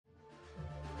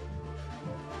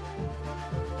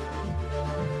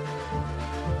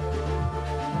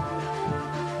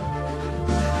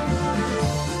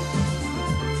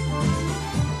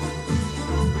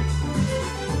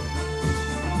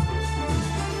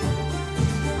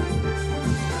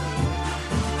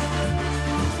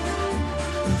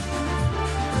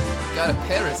got a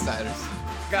parasite.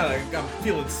 I'm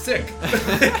feeling sick.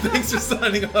 Thanks for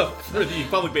signing up for the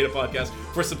Public Beta Podcast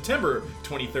for September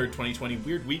 23rd, 2020.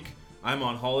 Weird week. I'm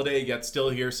on holiday, yet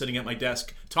still here sitting at my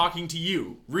desk talking to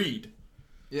you, Reed.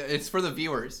 Yeah, it's for the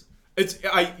viewers.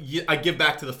 I give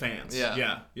back to the fans.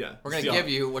 Yeah. We're going to give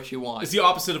you what you want. It's the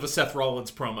opposite of a Seth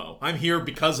Rollins promo. I'm here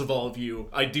because of all of you.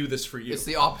 I do this for you. It's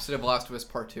the opposite of Last of Us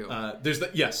Part 2.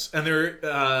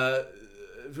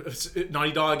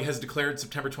 Naughty Dog has declared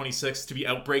September 26th to be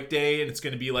Outbreak Day, and it's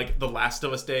going to be like the Last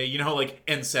of Us Day. You know how like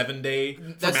N7 Day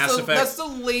for Mass Effect? That's the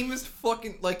lamest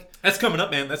fucking, like... That's coming up,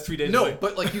 man. That's 3 days away. No,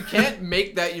 but like you can't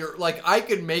make that your... Like, I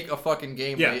could make a fucking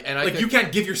game, yeah. and you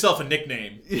can't give yourself a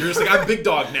nickname. You're just like, I'm Big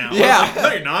Dog now. Yeah.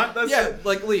 No, you're not.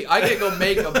 Like, Lee, I could go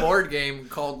make a board game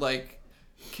called, like,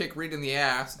 Kick Reed in the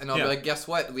Ass, and I'll be like, guess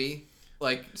what, Lee?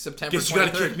 Like, September 23rd. Guess you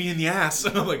gotta kick me in the ass.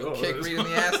 I'm like, oh. Kick Reed in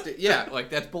the ass. Yeah, like,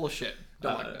 that's bullshit.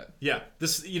 Don't like that. Yeah,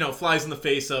 this flies in the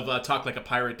face of Talk Like a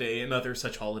Pirate Day and other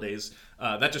such holidays.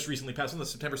 That just recently passed on the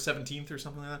September 17th or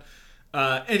something like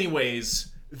that.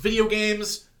 Anyways, video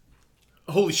games.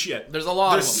 Holy shit! There's a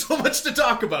lot. There's so much to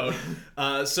talk about.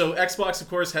 So Xbox, of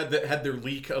course, had their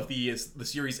leak of the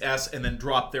Series S and then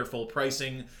dropped their full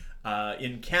pricing.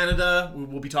 In Canada,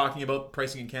 we'll be talking about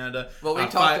pricing in Canada. Well, we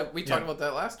talked about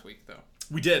that last week, though.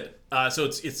 We did. So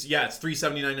it's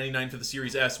 $379.99 for the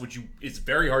Series S, which it's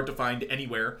very hard to find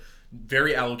anywhere.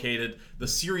 Very allocated. The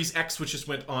Series X, which just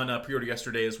went on pre-order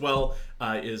yesterday as well,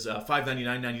 is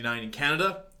 $599.99 in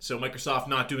Canada. So Microsoft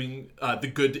not doing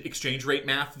the good exchange rate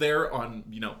math there on,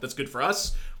 that's good for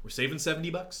us. We're saving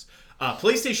 $70.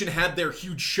 PlayStation had their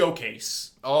huge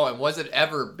showcase. Oh, and was it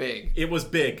ever big? It was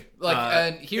big.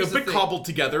 And here's it was a bit cobbled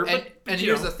together. And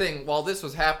here's the thing. While this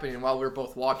was happening, while we were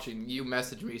both watching, you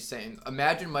messaged me saying,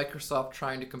 imagine Microsoft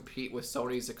trying to compete with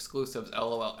Sony's exclusives,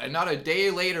 LOL. And not a day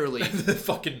later, Lee,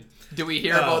 do we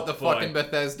hear about the fucking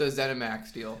Bethesda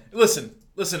ZeniMax deal? Listen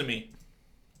to me.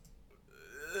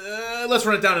 Let's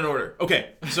run it down in order.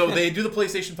 Okay, so they do the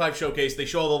PlayStation 5 showcase. They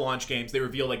show all the launch games. They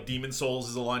reveal, like, Demon's Souls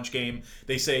is a launch game.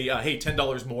 They say, hey,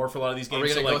 $10 more for a lot of these games. Are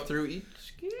we going to go through each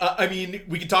game?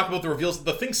 We can talk about the reveals.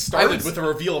 The thing started with a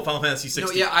reveal of Final Fantasy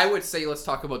 16. No, yeah, I would say let's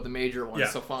talk about the major ones. Yeah.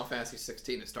 So Final Fantasy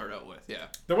 16 to start out with, yeah.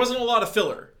 There wasn't a lot of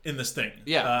filler in this thing.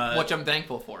 Yeah, which I'm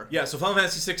thankful for. Yeah, so Final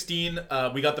Fantasy 16,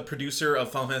 we got the producer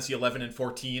of Final Fantasy 11 and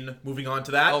 14 moving on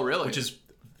to that. Oh, really? Which is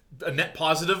a net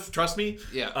positive, trust me.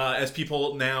 Yeah. As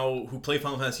people now who play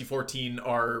Final Fantasy 14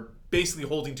 are basically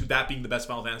holding to that being the best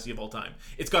Final Fantasy of all time.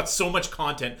 It's got so much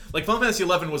content. Like, Final Fantasy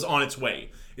 11 was on its way.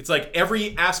 It's like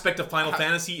every aspect of Final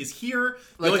Fantasy is here.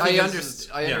 Like, I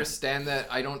understand that.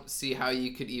 I don't see how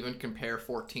you could even compare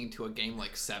 14 to a game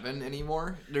like 7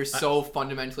 anymore. They're so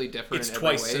fundamentally different in every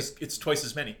way. It's twice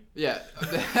as many. Yeah.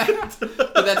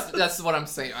 But that's what I'm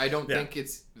saying. I don't think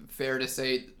it's fair to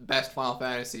say best Final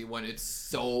Fantasy when it's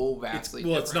so vastly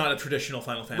different. It's not a traditional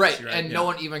Final Fantasy, right? And no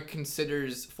one even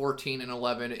considers 14 and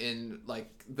 11 in, like,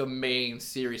 the main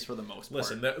series for the most part.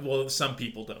 Listen, some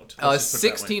people don't.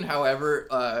 16,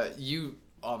 however, you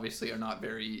obviously are not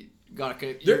very...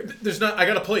 There's not. I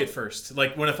gotta play it first.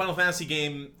 Like, when a Final Fantasy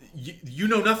game, you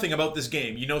know nothing about this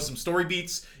game. You know some story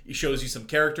beats. It shows you some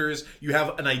characters. You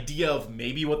have an idea of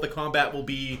maybe what the combat will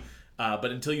be.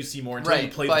 But until you see more, until you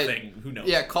play the thing, who knows?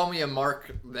 Yeah, call me a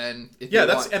mark then.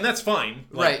 That's fine.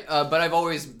 Right, but I've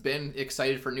always been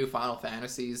excited for new Final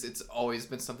Fantasies. It's always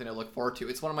been something I look forward to.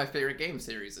 It's one of my favorite game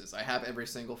series. I have every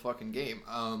single fucking game.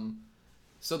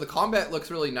 So the combat looks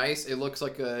really nice. It looks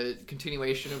like a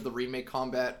continuation of the remake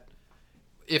combat,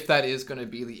 if that is going to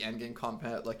be the endgame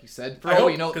combat, like you said. I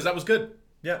hope, because that was good.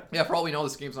 Yeah. Yeah, for all we know,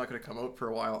 this game's not going to come out for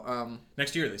a while.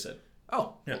 Next year, they said.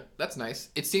 Oh, yeah. Well, that's nice.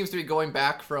 It seems to be going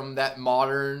back from that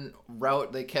modern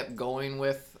route they kept going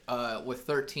with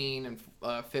 13 and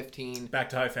 15. Back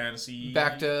to high fantasy.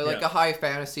 Back to a high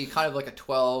fantasy, kind of like a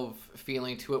 12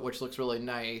 feeling to it, which looks really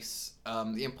nice.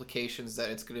 The implications that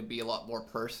it's going to be a lot more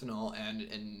personal and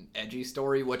an edgy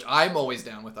story, which I'm always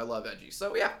down with. I love edgy.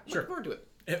 So yeah, look forward to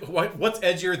it. What's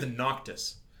edgier than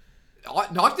Noctis?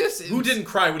 Noctis? Who didn't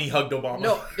cry when he hugged Obama?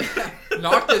 No,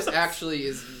 Noctis actually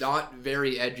is not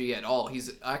very edgy at all.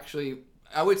 He's actually,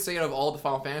 I would say, out of all the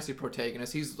Final Fantasy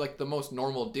protagonists, he's like the most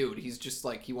normal dude. He's just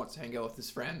like, he wants to hang out with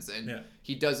his friends, and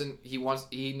he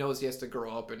knows he has to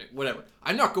grow up and whatever.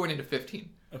 I'm not going into 15.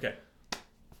 Okay.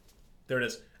 There it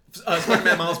is.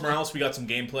 Spider-Man Miles Morales, we got some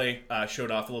gameplay,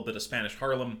 showed off a little bit of Spanish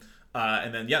Harlem.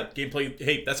 And then, gameplay.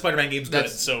 Hey, that Spider-Man game's good.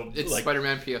 So it's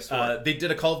Spider-Man PS4. They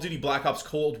did a Call of Duty Black Ops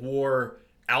Cold War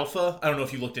alpha. I don't know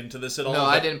if you looked into this at all. No,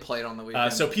 I didn't play it on the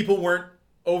weekend. So people weren't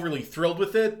overly thrilled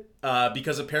with it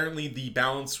because apparently the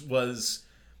balance was...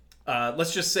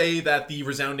 let's just say that the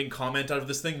resounding comment out of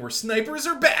this thing were snipers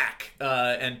are back.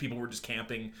 and people were just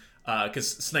camping because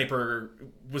Sniper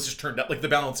was just turned up. Like, the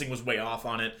balancing was way off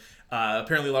on it.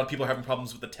 Apparently a lot of people are having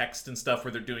problems with the text and stuff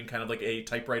where they're doing kind of like a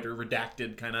typewriter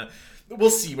redacted kind of. We'll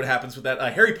see what happens with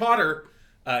that. Harry Potter,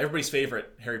 everybody's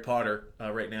favorite Harry Potter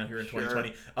right now here in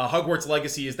 2020. Hogwarts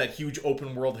Legacy is that huge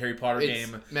open world Harry Potter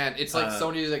game. Man, it's like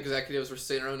Sony's executives were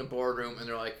sitting around in a boardroom and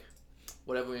they're like,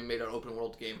 what have we made an open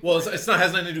world game? Well, it's not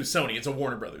has nothing to do with Sony. It's a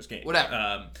Warner Brothers game.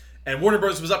 Whatever. And Warner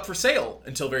Brothers was up for sale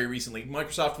until very recently.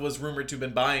 Microsoft was rumored to have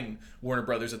been buying Warner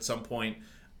Brothers at some point.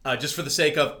 Just for the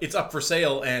sake of it's up for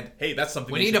sale, and hey, that's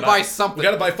something we need to buy something. We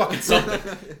got to buy fucking something.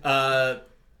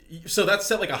 So that's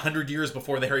set like 100 years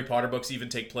before the Harry Potter books even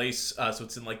take place. So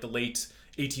it's in like the late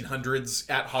 1800s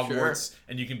at Hogwarts,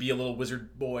 and you can be a little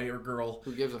wizard boy or girl.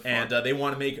 Who gives a fuck? And they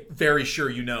want to make very sure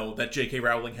you know that J.K.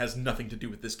 Rowling has nothing to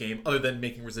do with this game other than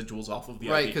making residuals off of the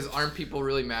IP. Right, because aren't people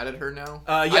really mad at her now?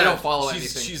 Yeah, I don't follow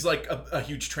anything. She's like a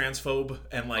huge transphobe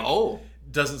and like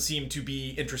doesn't seem to be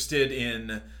interested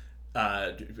in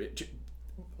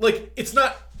like it's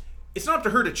not up to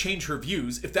her to change her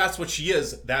views. If that's what she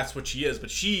is, that's what she is. But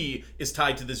she is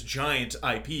tied to this giant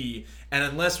IP, and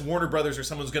unless Warner Brothers or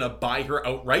someone's going to buy her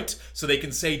outright so they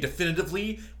can say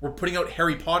definitively, we're putting out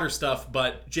Harry Potter stuff,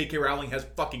 but J.K. Rowling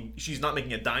she's not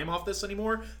making a dime off this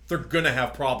anymore, they're going to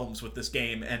have problems with this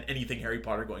game and anything Harry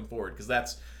Potter going forward, because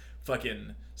that's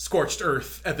fucking scorched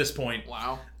earth at this point.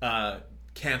 Wow.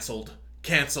 Cancelled.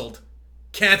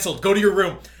 Go to your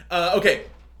room. Okay.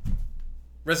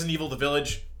 Resident Evil: The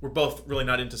Village. We're both really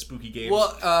not into spooky games.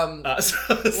 Well,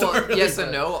 yes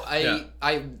and no. Yeah.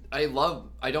 I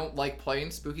don't like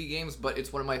playing spooky games, but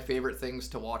it's one of my favorite things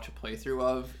to watch a playthrough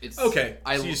of. It's okay.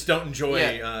 So you just don't enjoy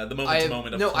the moment to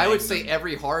moment of no, playing I would say them.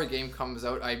 every horror game comes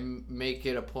out, I make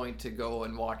it a point to go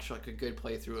and watch like a good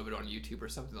playthrough of it on YouTube or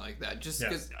something like that. Just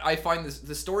because I find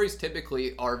the stories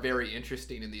typically are very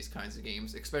interesting in these kinds of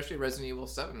games, especially Resident Evil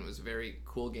 7 was a very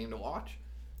cool game to watch.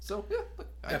 So yeah,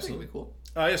 I think it'd be cool.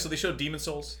 So they showed Demon's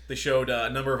Souls. They showed a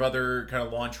number of other kind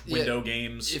of launch window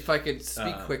games. If I could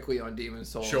speak quickly on Demon's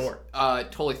Souls. Sure.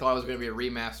 Totally thought it was going to be a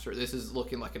remaster. This is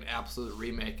looking like an absolute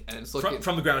remake, and it's looking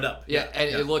from the ground up.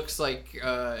 It looks like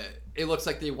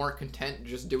they weren't content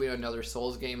just doing another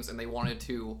Souls games, and they wanted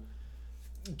to.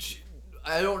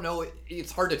 I don't know.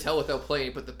 It's hard to tell without playing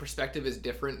it, but the perspective is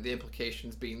different. The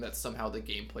implications being that somehow the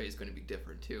gameplay is going to be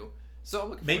different too. So I'm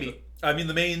looking forward to it. I mean,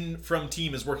 the main From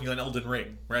team is working on Elden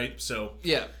Ring, right? So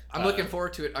yeah, I'm looking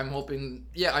forward to it. I'm hoping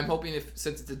if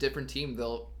since it's a different team,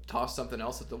 they'll toss something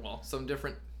else at the wall, some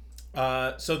different.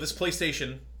 So this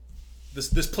PlayStation,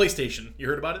 you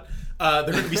heard about it?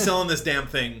 They're going to be selling this damn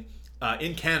thing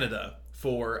in Canada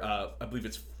for I believe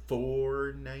it's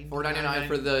 $4.99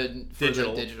 for the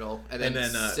digital, and then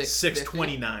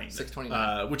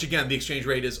 $6.29. Which again, the exchange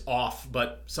rate is off,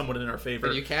 but somewhat in our favor.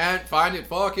 But you can't find it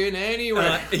fucking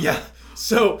anywhere. Yeah.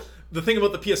 So the thing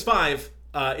about the PS5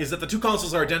 is that the two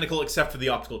consoles are identical except for the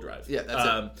optical drive. Yeah, that's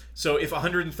it. So if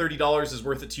 $130 is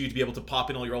worth it to you to be able to pop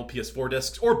in all your old PS4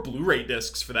 discs, or Blu-ray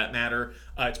discs for that matter,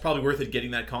 it's probably worth it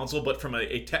getting that console. But from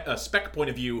a spec point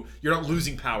of view, you're not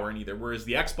losing power in either. Whereas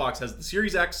the Xbox has the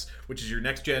Series X, which is your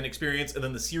next-gen experience, and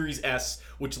then the Series S,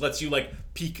 which lets you like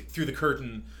peek through the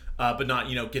curtain, but not,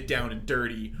 get down and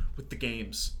dirty with the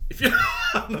games. If you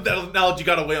that analogy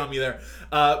got away on me there.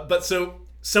 But so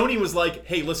Sony was like,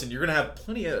 hey, listen, you're going to have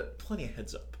plenty of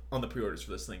heads up on the pre-orders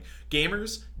for this thing.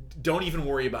 Gamers, don't even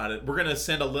worry about it. We're going to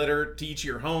send a letter to each of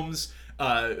your homes.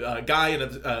 A guy in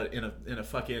a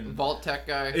fucking Vault-Tec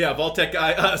guy. Yeah, Vault-Tec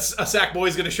guy. A sack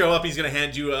boy's going to show up. He's going to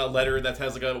hand you a letter that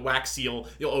has like a wax seal.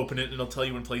 You'll open it and it'll tell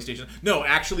you when PlayStation. No,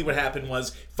 actually what happened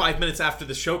was 5 minutes after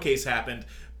the showcase happened,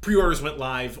 pre-orders went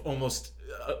live almost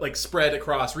spread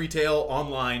across retail,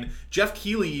 online. Jeff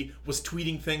Keighley was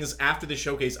tweeting things after the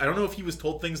showcase. I don't know if he was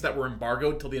told things that were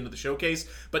embargoed till the end of the showcase,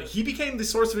 but he became the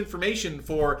source of information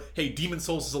for, hey, Demon's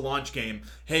Souls is a launch game.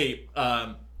 Hey,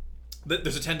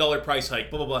 there's a $10 price hike,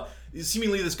 blah, blah, blah.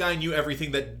 Seemingly this guy knew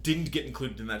everything that didn't get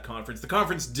included in that conference. The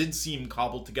conference did seem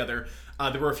cobbled together.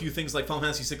 There were a few things like Final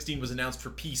Fantasy 16 was announced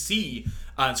for PC,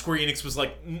 and Square Enix was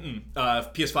like,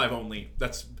 PS5 only.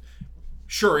 That's...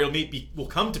 Sure, will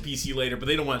come to PC later, but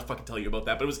they don't want to fucking tell you about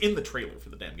that. But it was in the trailer for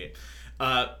the damn game.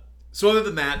 So other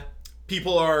than that,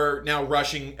 people are now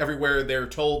rushing everywhere. They're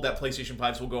told that PlayStation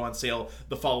 5s will go on sale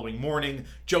the following morning.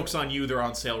 Joke's on you, they're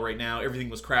on sale right now. Everything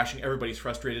was crashing. Everybody's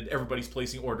frustrated. Everybody's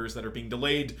placing orders that are being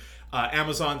delayed.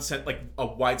 Amazon sent a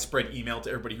widespread email to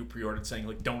everybody who pre-ordered saying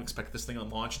don't expect this thing on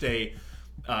launch day,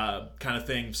 kind of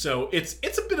thing. So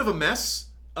it's a bit of a mess.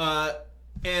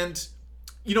 And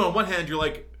on one hand, you're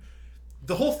like,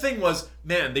 the whole thing was,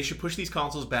 man, they should push these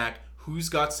consoles back. who's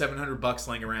got $700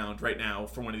 laying around right now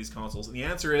for one of these consoles? And the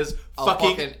answer is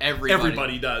fucking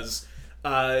everybody does.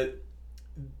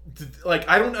 Like,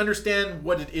 I don't understand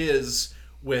what it is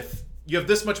with, you have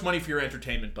this much money for your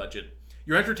entertainment budget.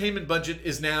 Your entertainment budget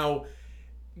is now,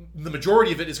 the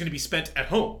majority of it is going to be spent at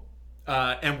home.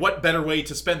 And what better way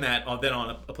to spend that than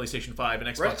on a PlayStation 5 and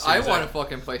Xbox Right. Series I want a X?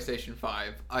 fucking PlayStation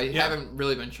 5. I haven't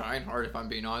really been trying hard, if I'm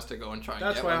being honest, to go and try and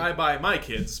That's get why one. I buy my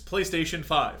kids PlayStation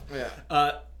 5.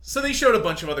 Yeah. So they showed a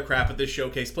bunch of other crap at this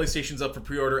showcase. PlayStation's up for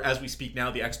pre-order as we speak now.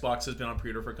 The Xbox has been on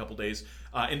pre-order for a couple days.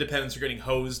 Independents are getting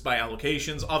hosed by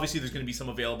allocations. Obviously, there's going to be some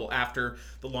available after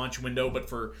the launch window, but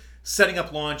for setting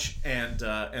up launch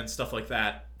and stuff like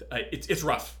that, it's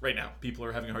rough right now. People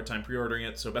are having a hard time pre-ordering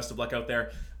it, so best of luck out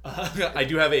there. I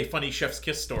do have a funny chef's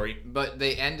kiss story. But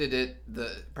they ended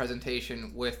the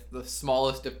presentation with the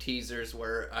smallest of teasers,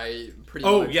 where I pretty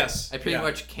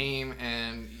much came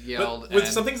and yelled. But with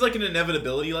some things like an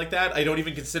inevitability like that, I don't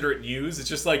even consider it news. It's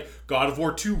just like God of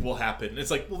War 2 will happen. And it's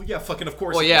like, well, yeah, fucking of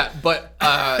course. Well, yeah, but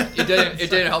it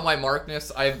didn't help my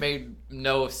markness. I've made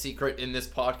no secret in this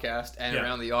podcast and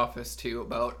around the office too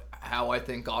about how I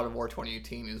think God of War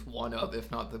 2018 is one of,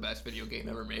 if not the best video game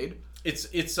ever made.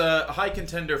 It's a high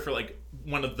contender for like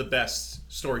one of the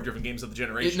best story-driven games of the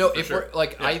generation. We're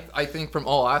like, I think from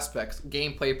all aspects,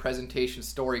 gameplay, presentation,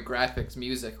 story, graphics,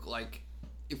 music, like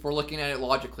if we're looking at it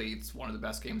logically, it's one of the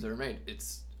best games ever made.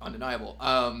 It's undeniable.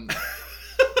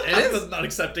 It is not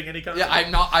accepting any kind. Yeah,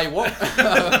 I'm not. I won't.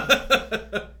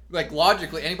 Like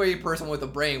logically, anybody person with a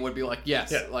brain would be like,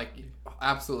 yes, like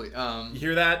absolutely. You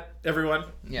hear that, everyone?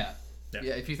 Yeah.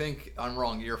 Yeah, if you think I'm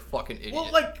wrong, you're a fucking idiot. Well,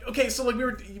 like, okay, so like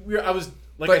I was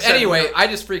like, but I said, anyway, I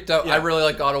just freaked out. I really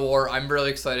like God of War. I'm really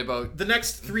excited about the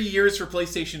next 3 years for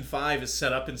PlayStation 5 is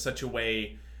set up in such a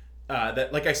way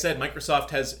that, like I said, Microsoft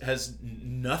has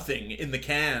nothing in the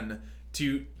can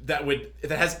that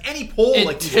has any pull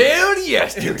until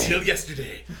yesterday. Until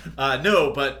yesterday.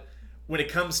 No, but when it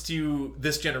comes to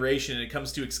this generation, and it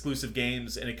comes to exclusive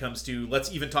games, and it comes to, let's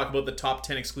even talk about the top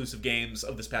 10 exclusive games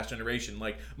of this past generation,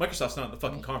 like, Microsoft's not in the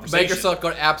fucking conversation. Microsoft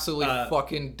got absolutely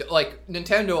fucking, like,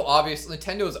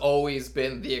 Nintendo's always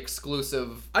been the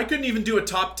exclusive. I couldn't even do a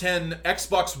top 10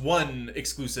 Xbox One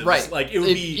exclusives. Right. Like,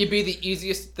 it'd be the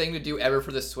easiest thing to do ever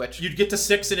for the Switch. You'd get to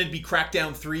 6 and it'd be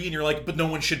Crackdown 3, and you're like, but no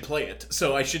one should play it,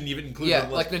 so I shouldn't even include it. Yeah,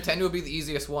 like, Nintendo would be the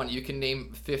easiest one. You can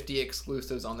name 50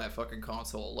 exclusives on that fucking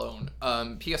console alone.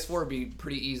 PS4 would be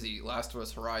pretty easy. Last of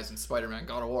Us, Horizon, Spider-Man,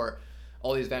 God of War,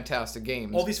 all these fantastic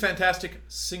games. All these fantastic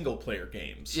single-player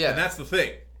games. Yeah. And that's the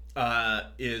thing,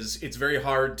 is it's very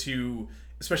hard to,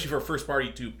 especially for a first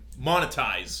party, to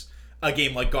monetize a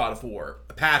game like God of War,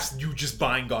 past you just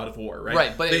buying God of War, right?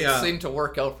 Right, but it seemed to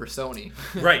work out for Sony.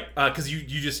 Right, because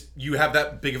you have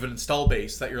that big of an install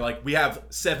base that you're like, we have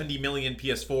 70 million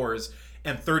PS4s,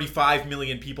 and 35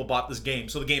 million people bought this game,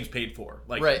 so the game's paid for.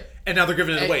 Like, right. And now they're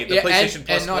giving it away. The PlayStation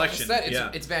Plus and not collection. Just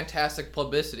that, it's fantastic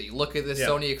publicity. Look at this Yeah.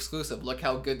 Sony exclusive. Look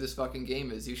how good this fucking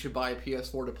game is. You should buy a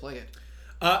PS4 to play it.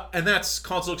 And that's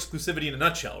console exclusivity in a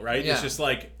nutshell, right? Yeah. It's just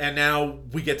like, and now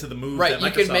we get to the move Right, that you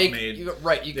Microsoft can make made.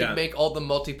 you can make all the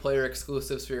multiplayer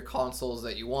exclusives for your consoles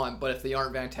that you want, but if they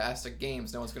aren't fantastic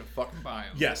games, no one's gonna fucking buy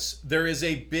them. Yes, there is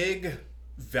a big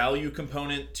value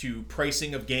component to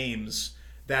pricing of games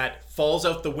that falls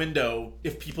out the window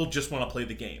if people just want to play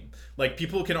the game. Like,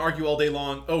 people can argue all day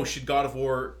long, oh, should God of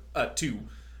War 2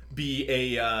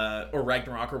 be or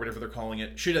Ragnarok or whatever they're calling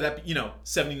it, should that be,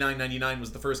 $79.99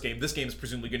 was the first game. This game is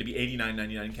presumably going to be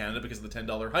 $89.99 in Canada because of the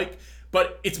 $10 hike,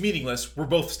 but it's meaningless. We're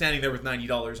both standing there with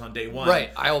 $90 on day one.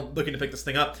 Right, looking to pick this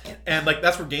thing up. And, like,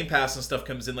 that's where Game Pass and stuff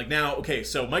comes in. Like, now, okay,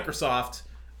 so Microsoft,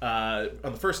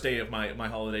 on the first day of my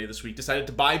holiday this week, decided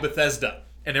to buy Bethesda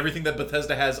and everything that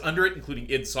Bethesda has under it, including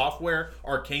id Software,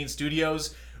 Arcane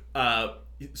Studios.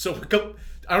 So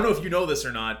I don't know if you know this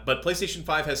or not, but PlayStation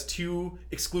 5 has 2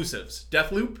 exclusives.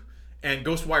 Deathloop and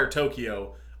Ghostwire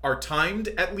Tokyo are timed,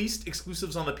 at least,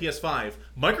 exclusives on the PS5.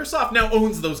 Microsoft now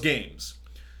owns those games.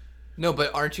 No,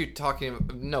 but aren't you talking...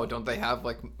 No, don't they have,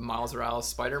 like, Miles Morales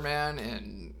Spider-Man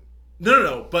and...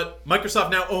 No. But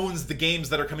Microsoft now owns the games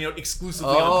that are coming out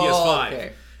exclusively on PS5.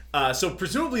 Okay. So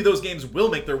presumably those games will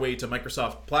make their way to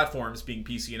Microsoft platforms, being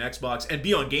PC and Xbox, and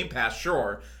be on Game Pass,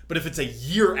 sure. But if it's a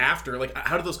year after, like,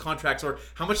 how do those contracts work?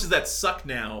 How much does that suck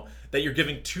now that you're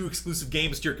giving 2 exclusive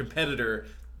games to your competitor?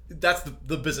 That's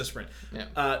the business sprint.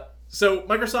 Yeah. So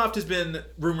Microsoft has been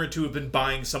rumored to have been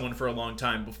buying someone for a long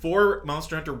time. Before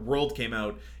Monster Hunter World came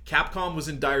out, Capcom was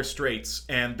in dire straits,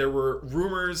 and there were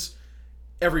rumors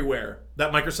everywhere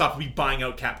that Microsoft would be buying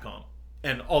out Capcom.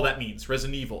 And all that means,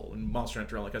 Resident Evil and Monster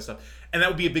Hunter and all that kind of stuff. And that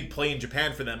would be a big play in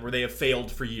Japan for them, where they have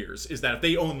failed for years, is that if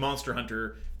they own Monster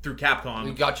Hunter, through Capcom.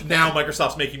 We got Japan. Now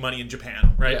Microsoft's making money in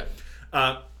Japan, right?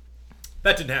 Yeah.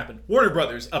 That didn't happen. Warner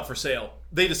Brothers up for sale.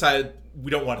 They decided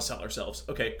we don't want to sell ourselves.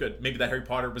 Okay, good. Maybe that Harry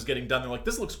Potter was getting done. They're like,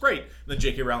 this looks great. And then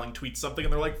J.K. Rowling tweets something,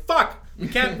 and they're like, fuck, we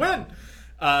can't win.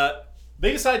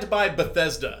 They decided to buy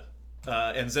Bethesda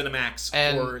and ZeniMax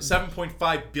for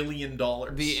 $7.5 billion.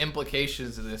 The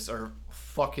implications of this are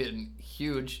fucking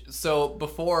huge. So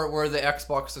before were the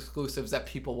Xbox exclusives that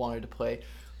people wanted to play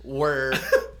were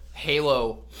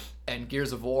Halo and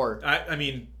Gears of War. I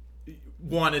mean,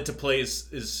 wanted to play is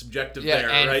subjective there,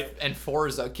 right? And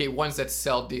Forza, okay, ones that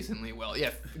sell decently well.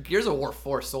 Yeah, Gears of War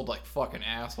 4 sold like fucking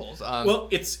assholes. Well,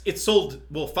 it sold,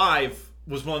 5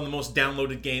 was one of the most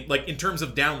downloaded game, like in terms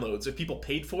of downloads. If people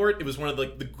paid for it, it was one of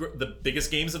the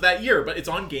biggest games of that year, but it's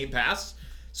on Game Pass.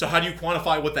 So how do you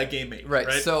quantify what that game made? Right.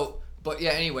 So, but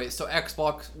yeah, anyway, so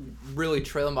Xbox really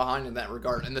trailing behind in that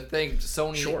regard. And the thing,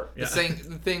 Sony, Sure, yeah.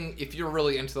 the thing, if you're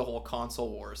really into the whole console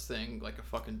wars thing, like a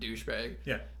fucking douchebag,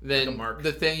 Yeah, then like a mark.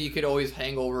 the thing you could always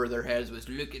hang over their heads was,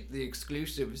 look at the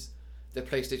exclusives that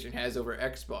PlayStation has over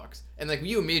Xbox. And like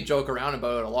you and me joke around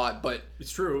about it a lot, but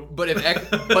It's true. but if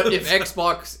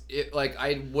Xbox,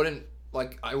 I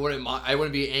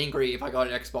wouldn't be angry if I got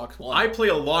an Xbox One. I play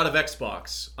a lot of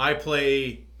Xbox. I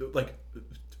play like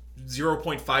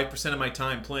 0.5% of my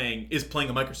time playing a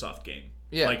Microsoft game.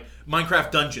 Yeah. Like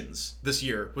Minecraft Dungeons this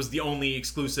year was the only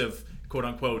exclusive, quote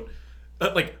unquote,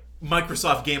 like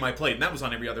Microsoft game I played, and that was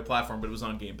on every other platform, but it was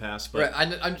on Game Pass. But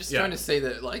right, I'm just trying to say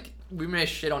that like we may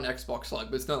shit on Xbox a lot,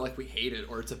 but it's not like we hate it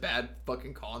or it's a bad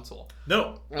fucking console.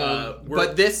 No,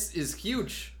 but this is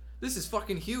huge. This is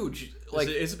fucking huge. Like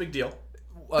it's a big deal.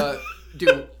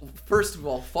 Dude, first of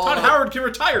all, Todd Howard can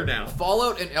retire now.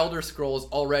 Fallout and Elder Scrolls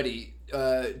already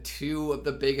two of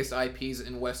the biggest IPs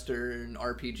in Western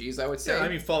RPGs, I would say. Yeah, I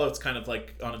mean Fallout's kind of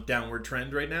like on a downward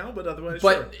trend right now, but otherwise,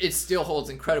 but sure. it still holds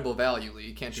incredible value.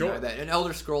 You can't deny that. And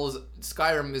Elder Scrolls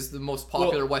Skyrim is the most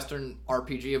popular Western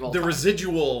RPG of all time. The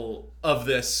residual of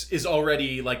this is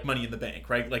already like Money in the Bank,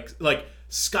 right? Like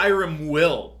Skyrim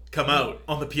will come out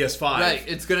on the PS5. Right,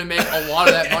 it's gonna make a lot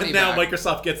of that money and now back.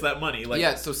 Microsoft gets that money. Like,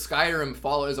 yeah, so Skyrim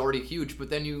Fallout is already huge, but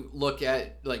then you look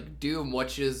at like Doom,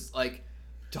 which is like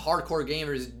to hardcore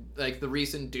gamers, like the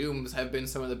recent Dooms have been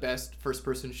some of the best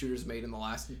first-person shooters made in the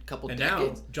last couple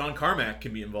decades. Now John Carmack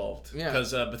can be involved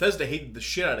because Yeah. Bethesda hated the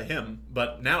shit out of him,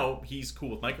 but now he's cool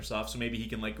with Microsoft, so maybe he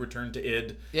can like return to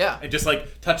id, Yeah. and just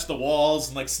like touch the walls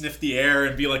and like sniff the air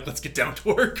and be like, let's get down to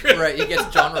work. Right, he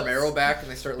gets John Romero back,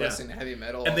 and they start listening to heavy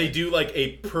metal. And they do like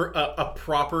a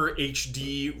proper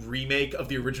HD remake of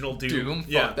the original Doom.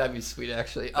 Fuck, that'd be sweet,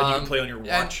 actually. And you can play on your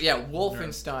watch. And,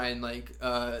 Wolfenstein, like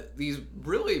these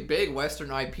really big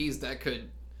Western IPs that could.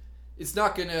 It's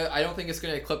not gonna. I don't think it's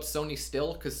gonna eclipse Sony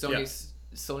still, because Sony's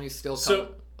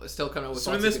still coming with.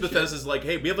 So in this, Bethesda's like,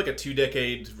 hey, we have like a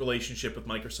 2-decade relationship with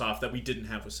Microsoft that we didn't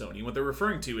have with Sony. What they're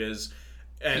referring to is,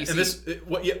 and this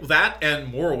that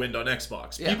and Morrowind on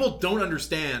Xbox. Yeah. People don't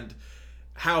understand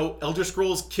how Elder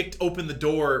Scrolls kicked open the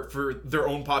door for their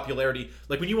own popularity.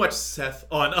 Like when you watch Seth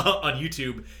on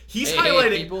YouTube, he's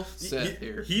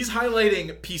highlighting he's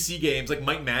highlighting PC games like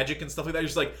Might and Magic and stuff like that. You're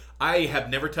just like, I have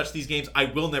never touched these games. I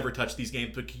will never touch these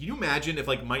games. But can you imagine if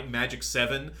like Might and Magic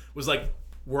 7 was like,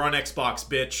 we're on Xbox,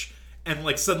 bitch, and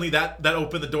like suddenly that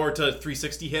opened the door to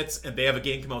 360 hits and they have a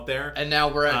game come out there. And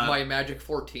now we're at My Magic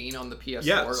 14 on the PS4.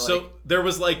 Yeah, so there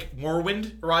was like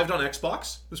Morrowind arrived on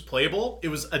Xbox. It was playable. It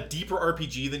was a deeper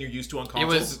RPG than you're used to on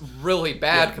consoles. It was really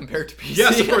bad compared to PC.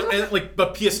 Yes, of course. And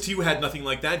but PS2 had nothing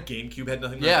like that. GameCube had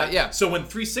nothing like that. Yeah. So when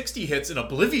 360 hits and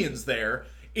Oblivion's there,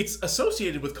 it's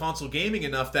associated with console gaming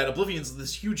enough that Oblivion's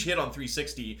this huge hit on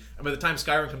 360, and by the time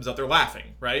Skyrim comes out, they're laughing,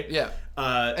 right? Yeah.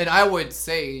 And I would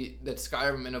say that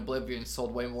Skyrim and Oblivion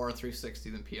sold way more on 360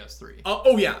 than PS3.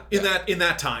 In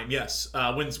that time, yes.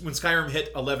 When Skyrim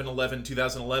hit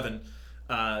 2011,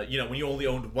 when you only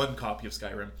owned one copy of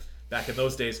Skyrim back in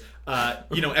those days,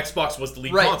 Xbox was the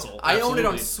lead console. I owned it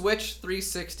on Switch,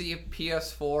 360,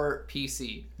 PS4,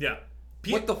 PC. Yeah.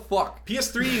 What the fuck?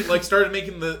 PS3 like started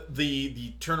making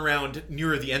the turnaround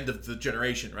nearer the end of the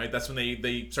generation, right? That's when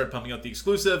they started pumping out the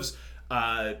exclusives.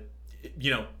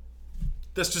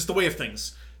 That's just the way of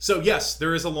things. So yes,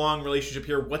 there is a long relationship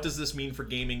here. What does this mean for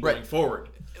gaming going forward?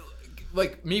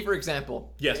 Like me, for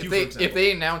example. Yes, if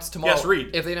they announce tomorrow,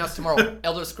 If they announce tomorrow,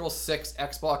 Elder Scrolls 6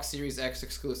 Xbox Series X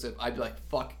exclusive, I'd be like,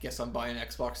 fuck, guess I'm buying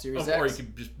Xbox Series X. Or you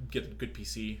could just get a good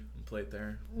PC and play it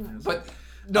there. But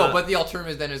the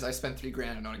alternative then is I spend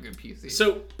 $3,000 on a good PC.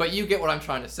 So, but you get what I'm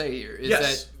trying to say here is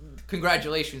that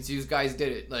congratulations, you guys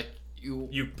did it. Like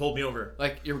you pulled me over.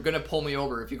 Like you're gonna pull me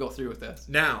over if you go through with this.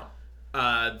 Now,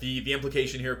 The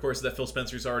implication here, of course, is that Phil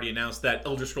Spencer's already announced that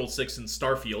Elder Scrolls 6 and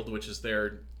Starfield, which is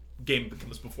their game that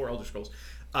comes before Elder Scrolls,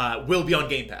 will be on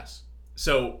Game Pass.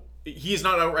 So he is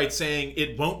not outright saying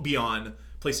it won't be on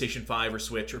PlayStation 5 or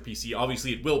Switch or PC.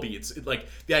 Obviously, it will be. It's like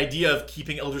the idea of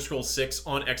keeping Elder Scrolls 6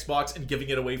 on Xbox and giving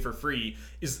it away for free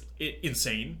is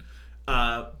insane.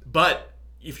 But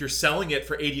if you're selling it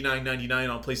for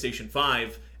 $89.99 on PlayStation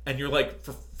 5 and you're like,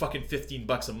 for fucking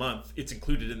 $15 a month, it's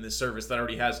included in this service that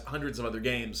already has hundreds of other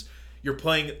games, you're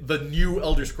playing the new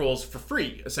Elder Scrolls for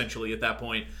free, essentially, at that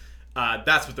point.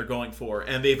 That's what they're going for.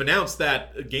 And they've announced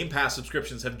that Game Pass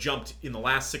subscriptions have jumped in the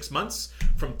last 6 months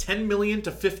from 10 million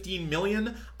to 15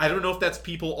 million. I don't know if that's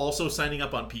people also signing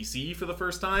up on PC for the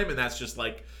first time, and that's just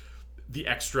like the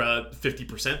extra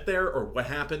 50% there, or what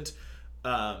happened.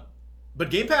 But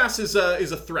Game Pass is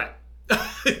a threat.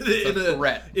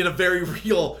 in a very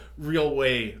real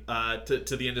way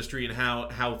to the industry and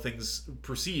how things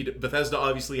proceed. Bethesda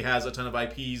obviously has a ton of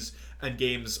IPs and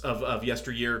games of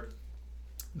yesteryear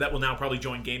that will now probably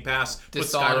join Game Pass.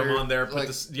 Dishonored, put Skyrim on there.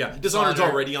 Dishonored's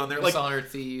already on there. Dishonored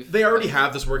Thief. They already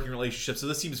have this working relationship, so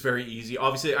this seems very easy.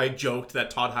 Obviously, I joked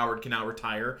that Todd Howard can now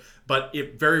retire, but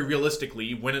very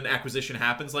realistically, when an acquisition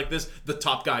happens like this, the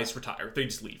top guys retire. They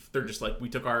just leave. They're just like, we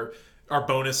took our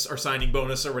bonus, our signing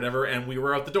bonus or whatever, and we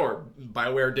were out the door.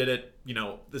 BioWare did it.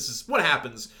 This is what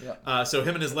happens. Yeah. So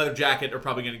him and his leather jacket are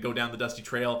probably going to go down the dusty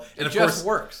trail. And it just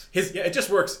works. It just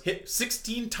works. Hit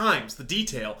 16 times the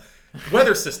detail.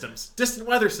 Weather systems. Distant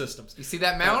weather systems. You see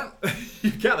that mount?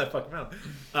 You got that fucking mount.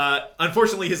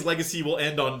 Unfortunately, his legacy will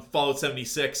end on Fallout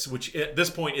 76, which at this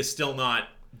point is still not...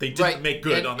 They didn't make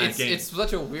good on that game. It's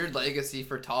such a weird legacy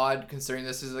for Todd, considering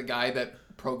this is a guy that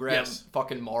programmed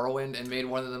fucking Morrowind and made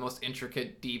one of the most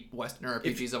intricate, deep Western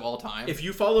RPGs of all time. If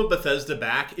you follow Bethesda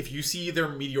back, if you see their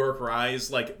meteoric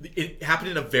rise, like, it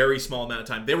happened in a very small amount of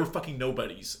time. They were fucking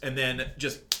nobodies, and then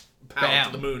just pow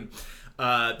to the moon.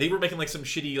 They were making like some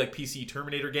shitty like PC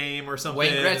Terminator game or something.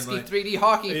 Wayne Gretzky like, 3D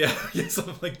hockey. Yeah,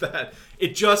 something like that.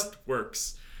 It just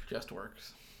works. Just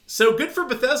works. So good for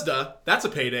Bethesda. That's a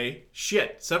payday.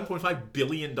 Shit, $7.5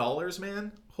 billion,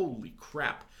 man. Holy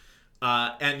crap.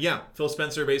 And yeah, Phil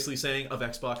Spencer basically saying of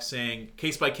Xbox, saying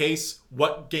case by case,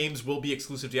 what games will be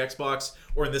exclusive to Xbox,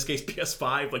 or in this case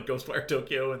PS5, like Ghostwire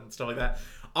Tokyo and stuff like that.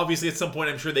 Obviously, at some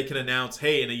point, I'm sure they can announce,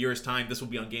 hey, in a year's time, this will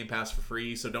be on Game Pass for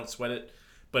free, so don't sweat it.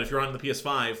 But if you're on the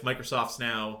PS5, Microsoft's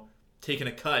now taking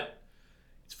a cut.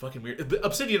 It's fucking weird.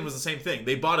 Obsidian was the same thing.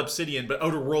 They bought Obsidian, but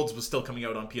Outer Worlds was still coming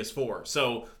out on PS4.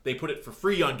 So they put it for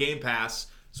free on Game Pass.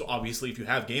 So obviously, if you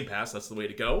have Game Pass, that's the way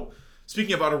to go.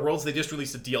 Speaking of Outer Worlds, they just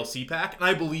released a DLC pack. And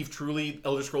I believe truly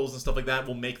Elder Scrolls and stuff like that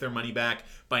will make their money back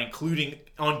by including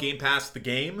on Game Pass the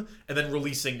game and then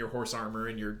releasing your horse armor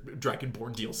and your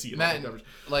Dragonborn DLC. Man,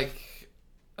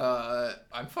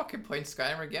 I'm fucking playing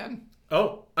Skyrim again.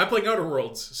 Oh, I'm playing Outer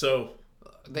Worlds, so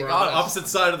they we're got on the us. opposite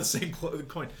side of the same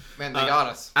coin. Man, they got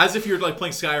us. As if you're like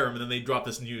playing Skyrim, and then they drop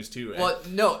this news too. Well,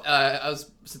 no,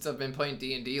 since I've been playing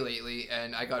D&D lately,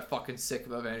 and I got fucking sick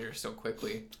of Avengers so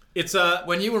quickly. It's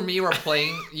when me and Lee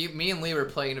were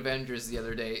playing Avengers the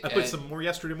other day. I played some more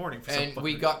yesterday morning. And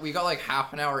we got like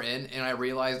half an hour in, and I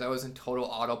realized I was in total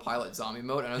autopilot zombie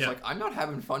mode, and I was like, I'm not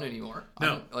having fun anymore.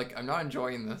 No, I'm not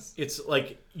enjoying this. It's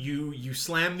like you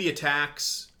slam the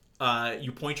attacks.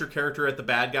 You point your character at the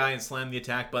bad guy and slam the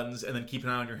attack buttons, and then keep an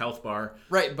eye on your health bar.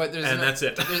 Right, but that's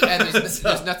it.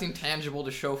 There's nothing tangible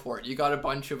to show for it. You got a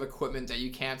bunch of equipment that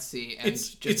you can't see, and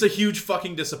it's a huge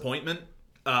fucking disappointment.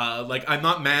 I'm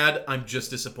not mad. I'm just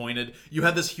disappointed. You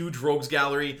had this huge rogues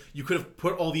gallery. You could have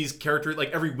put all these characters,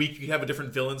 like every week you could have a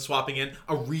different villain swapping in.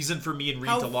 A reason for me and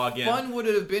Reed to log in. How fun would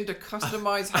it have been to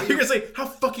customize how you're going to say, how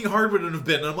fucking hard would it have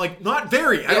been? And I'm like, not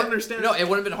very. I don't understand. No, it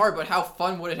wouldn't have been hard, but how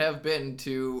fun would it have been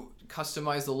to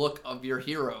customize the look of your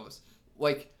heroes?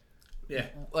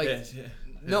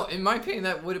 No, in my opinion,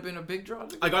 that would have been a big draw.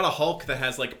 I got a Hulk that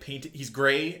has like painted, he's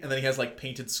gray, and then he has like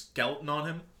painted skeleton on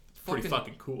him. Pretty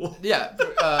fucking cool. Yeah,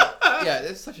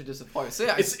 it's such a disappointment. So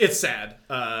yeah, it's sad.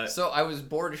 So I was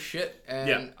bored as shit,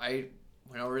 and I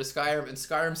went over to Skyrim, and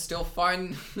Skyrim's still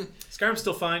fun. Skyrim's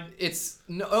still fine. It's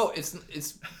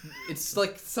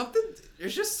like something.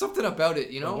 There's just something about it,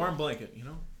 you know. A warm blanket, you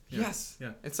know. Yeah. Yes.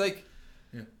 Yeah. It's like.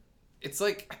 Yeah. It's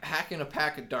like hacking a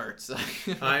pack of darts.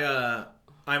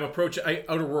 I'm approaching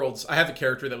Outer Worlds. I have a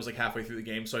character that was like halfway through the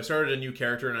game, so I started a new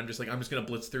character, and I'm just gonna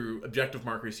blitz through objective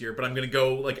markers here, but I'm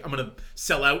gonna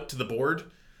sell out to the board.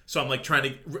 So I'm like trying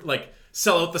to like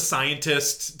sell out the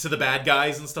scientist to the bad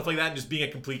guys and stuff like that, and just being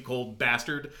a complete cold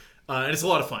bastard. And it's a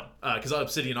lot of fun because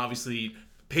Obsidian obviously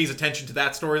pays attention to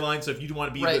that storyline. So if you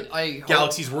want to be the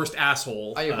galaxy's worst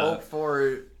asshole, I hope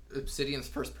for Obsidian's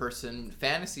first-person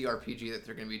fantasy RPG that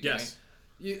they're going to be doing. Yes.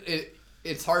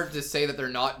 It's hard to say that they're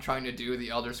not trying to do the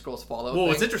Elder Scrolls Fallout Well, thing.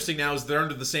 what's interesting now is they're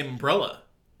under the same umbrella.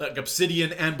 Like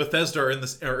Obsidian and Bethesda are in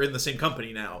the same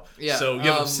company now. Yeah, So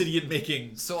you have Obsidian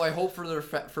making. So I hope for their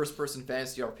first-person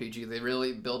fantasy RPG, they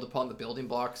really build upon the building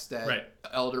blocks that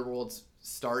Elder Worlds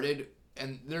started,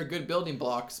 and they're good building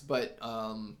blocks, but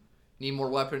need more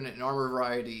weapon and armor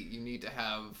variety. You need to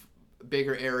have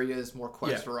bigger areas, more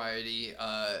quest variety,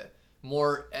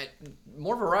 more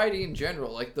variety in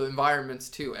general. Like the environments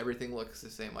too. Everything looks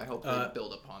the same. I hope they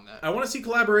build upon that. I want to see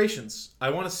collaborations. I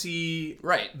want to see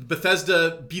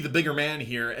Bethesda be the bigger man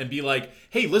here and be like,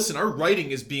 hey, listen, our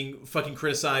writing is being fucking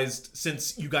criticized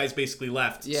since you guys basically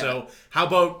left. Yeah. So how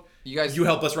about you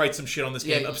help us write some shit on this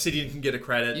game? Obsidian can get a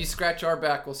credit. You scratch our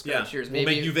back, we'll scratch yours. Maybe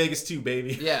we'll make New Vegas 2,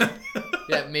 baby. Yeah.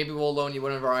 Yeah, maybe we'll loan you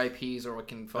one of our IPs, or we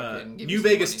can fucking give you New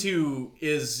Vegas 2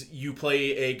 is you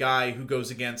play a guy who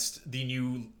goes against the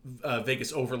new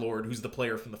Vegas Overlord, who's the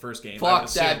player from the first game.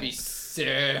 Fuck, that'd be sick.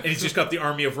 And he's just got the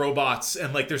army of robots,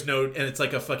 and like there's no, and it's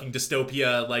like a fucking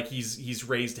dystopia. Like he's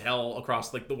raised hell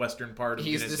across like the western part of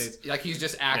the United States. Like he's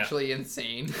just actually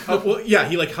insane. Well, yeah,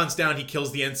 he like hunts down, he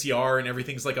kills the NCR, and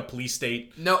everything's like a police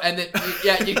state. No, and then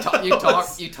you talk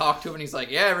to him, and he's like,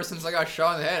 yeah, ever since I got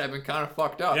shot in the head, I've been kind of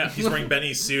fucked up. Yeah, he's wearing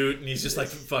Benny's suit, and he's just like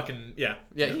fucking Yeah,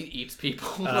 he eats people.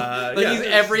 He's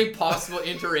every possible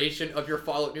iteration of your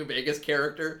Fallout New Vegas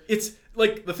character. It's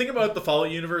like the thing about the Fallout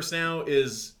universe now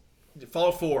is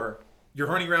Fallout 4. You're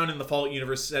running around in the Fallout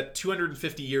universe at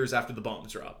 250 years after the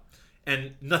bombs drop.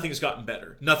 And nothing's gotten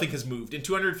better. Nothing has moved. In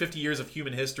 250 years of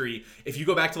human history, if you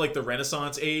go back to like the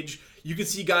Renaissance age, you can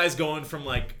see guys going from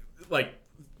like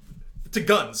to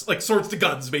guns, like swords to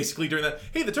guns, basically during that.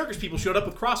 Hey, the Turkish people showed up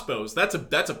with crossbows. That's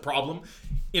a problem.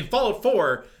 In Fallout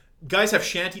 4, guys have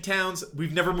shanty towns.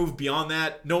 We've never moved beyond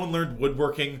that. No one learned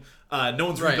woodworking. No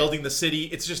one's rebuilding the city.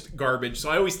 It's just garbage. So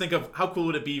I always think of how cool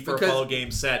would it be for a Fallout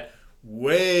game set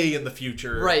way in the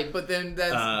future. Right, but then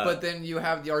then you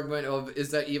have the argument of,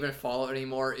 is that even Fallout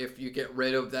anymore if you get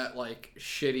rid of that like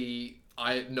shitty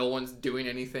no one's doing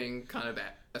anything kind of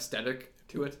aesthetic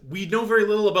to it? We know very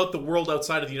little about the world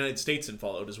outside of the United States in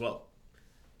Fallout as well.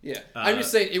 Yeah, I'm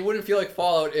just saying it wouldn't feel like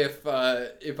Fallout if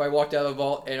I walked out of the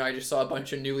vault and I just saw a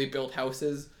bunch of newly built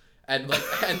houses and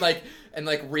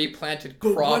replanted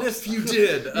crops. But what if you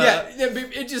did?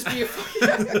 It'd just be a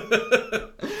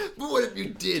But what if you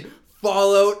did?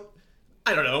 Fallout.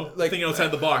 I don't know. Thinking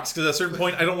outside the box, because at a certain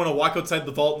point, I don't want to walk outside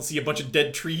the vault and see a bunch of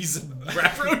dead trees and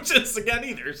rat roaches again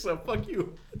either. So fuck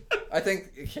you. I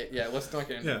think, let's not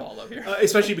get into Fallout here.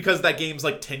 Especially because that game's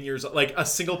like 10 years. Like a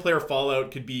single player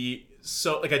Fallout could be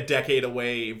so like a decade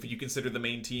away if you consider the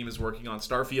main team is working on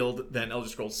Starfield, then Elder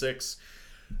Scrolls 6.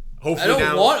 Hopefully, I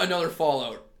don't want another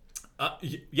Fallout.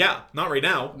 Not right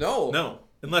now. No.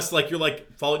 Unless like you're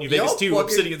like Fallout New Vegas 2,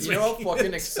 Obsidian's making. You know how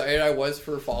fucking excited I was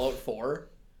for Fallout 4?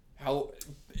 How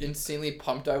insanely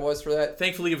pumped I was for that?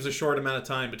 Thankfully, it was a short amount of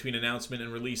time between announcement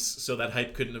and release, so that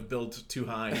hype couldn't have built too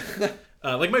high.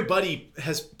 Like my buddy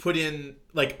has put in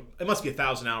like it must be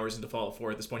 1,000 hours into Fallout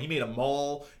 4 at this point. He made a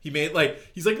mall. He's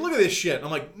like, look at this shit. And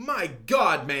I'm like, my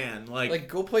god, man! Like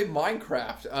go play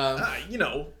Minecraft.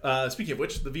 Speaking of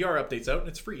which, the VR update's out and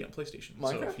it's free on PlayStation. Minecraft?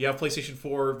 So if you have PlayStation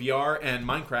 4 VR and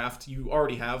Minecraft, you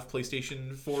already have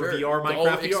PlayStation 4 VR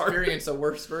Minecraft VR. Experience a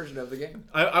worse version of the game.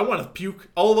 I want to puke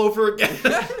all over again.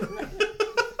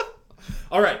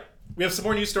 All right, we have some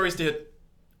more news stories to hit.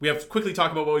 We have to quickly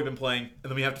talk about what we've been playing, and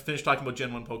then we have to finish talking about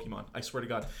Gen 1 Pokemon. I swear to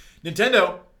God.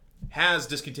 Nintendo has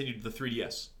discontinued the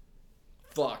 3DS.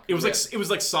 Fuck. It was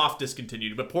like soft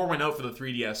discontinued, but poor went out for the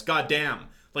 3DS. God damn.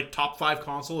 Like top 5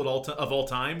 console of all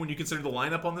time when you consider the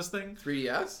lineup on this thing.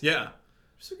 3DS? Yeah.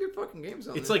 There's some good fucking games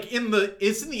on It's there. like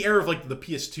it's in the era of like the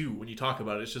PS2 when you talk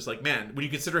about it. It's just like, man, when you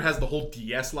consider it has the whole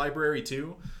DS library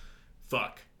too.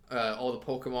 Fuck. All the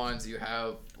Pokemons you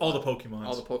have. All the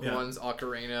Pokemons.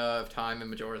 Ocarina of Time and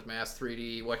Majora's Mask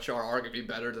 3D, which are arguably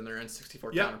better than their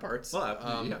N64 counterparts.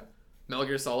 Well, Metal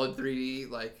Gear Solid 3D,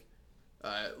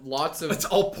 lots of. It's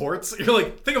all ports. You're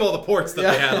like, think of all the ports that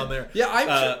they had on there. Yeah,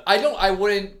 I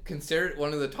wouldn't consider it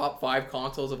one of the top 5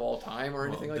 consoles of all time or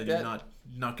anything like that.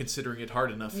 You're not considering it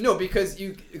hard enough. No, because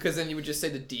then you would just say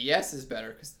the DS is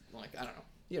better. Because I don't know,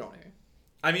 you don't know.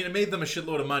 I mean, it made them a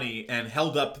shitload of money and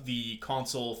held up the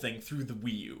console thing through the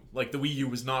Wii U. Like, the Wii U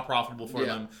was not profitable for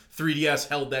them. 3DS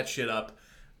held that shit up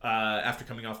after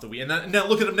coming off the Wii. And now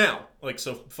look at them now. Like,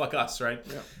 so fuck us, right?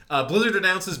 Yeah. Blizzard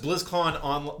announces BlizzCon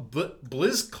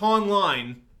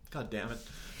Line. God damn it.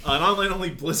 An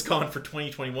online-only BlizzCon for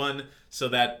 2021 so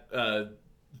that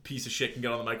piece of shit can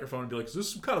get on the microphone and be like, is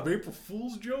this some kind of April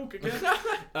Fool's joke again?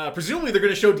 Presumably they're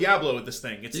going to show Diablo at this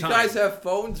thing. It's you time. Guys have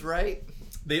phones, right?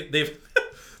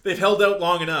 They've held out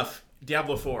long enough.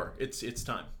 Diablo 4. It's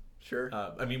time. Sure.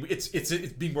 I mean, it's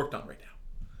being worked on right now.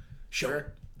 Show it.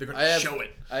 They're gonna show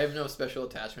it. I have no special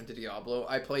attachment to Diablo.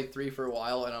 I played 3 for a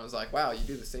while, and I was like, wow, you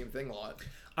do the same thing a lot.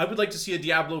 I would like to see a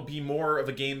Diablo be more of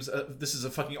a games. This is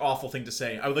a fucking awful thing to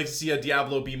say. I would like to see a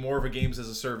Diablo be more of a games as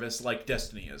a service like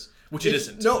Destiny is, which it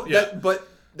isn't. No, but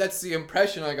that's the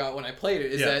impression I got when I played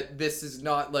it. Is that this is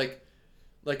not like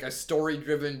a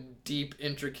story-driven, deep,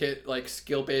 intricate, like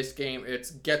skill-based game.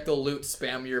 It's get the loot,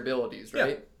 spam your abilities,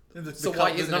 right? Yeah.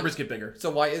 The numbers get bigger.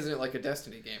 So why isn't it like a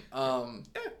Destiny game?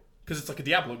 Because it's like a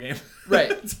Diablo game.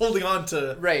 Right. It's holding on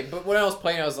to... Right, but when I was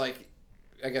playing, I was like,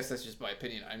 I guess that's just my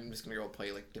opinion. I'm just going to go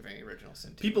play like Divinity Original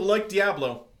Sin 2. People like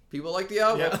Diablo. People like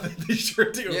Diablo. Yeah, they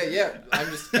sure do. Yeah. I'm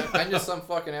just some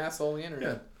fucking asshole on the internet.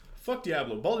 Yeah. Fuck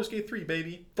Diablo. Baldur's Gate 3,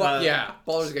 baby.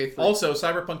 Baldur's Gate 3. Also,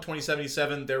 Cyberpunk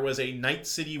 2077, there was a Night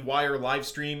City Wire live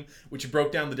stream, which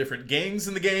broke down the different gangs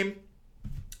in the game.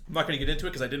 I'm not going to get into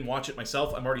it because I didn't watch it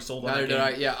myself. I'm already sold on that game.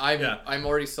 Neither did I. I'm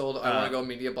already sold. I want to go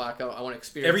media blackout. I want to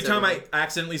experience every time everything. I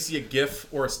accidentally see a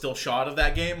GIF or a still shot of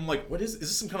that game, I'm like, what is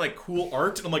this some kind of like cool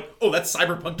art? And I'm like, oh, that's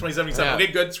Cyberpunk 2077. Yeah.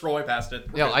 Okay, good. Scroll right past it.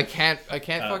 Yeah, I can't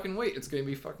fucking wait. It's going to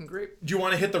be fucking great. Do you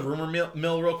want to hit the rumor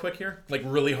mill real quick here? Like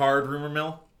really hard rumor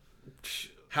mill?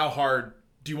 How hard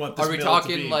do you want this mill to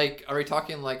be? Are we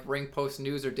talking like Ring Post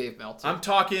News or Dave Meltzer? I'm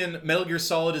talking Metal Gear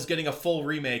Solid is getting a full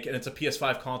remake and it's a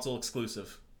PS5 console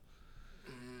exclusive.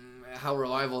 How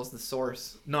reliable is the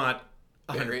source? Not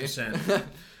 100%.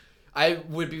 I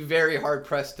would be very hard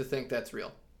pressed to think that's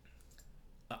real.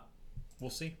 We'll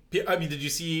see. I mean, did you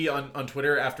see on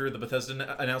Twitter after the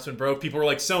Bethesda announcement broke, people were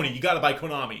like, Sony, you got to buy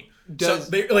Konami.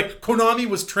 Konami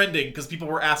was trending because people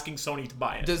were asking Sony to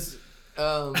buy it.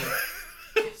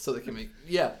 So they can make...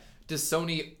 Yeah. Does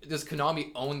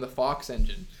Konami own the Fox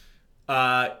engine?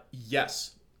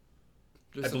 Yes.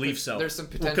 I believe so. There's some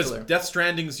potential there. Because Death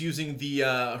Stranding's using the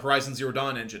Horizon Zero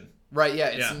Dawn engine. Right, yeah.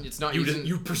 It's not using...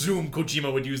 You presume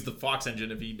Kojima would use the Fox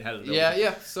engine if he had it.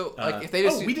 Yeah. So, if they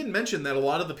just... we didn't mention that a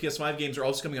lot of the PS5 games are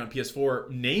also coming on PS4.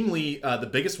 Namely, the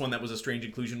biggest one that was a strange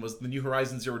inclusion was the new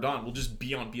Horizon Zero Dawn will just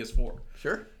be on PS4.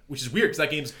 Sure. Which is weird, because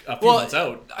that game's a few months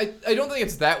out. I don't think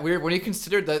it's that weird when you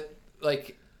consider that,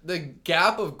 like... The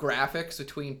gap of graphics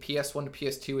between PS1 to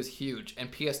PS2 is huge,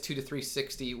 and PS2 to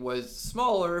 360 was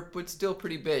smaller, but still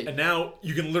pretty big. And now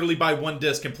you can literally buy one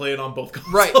disc and play it on both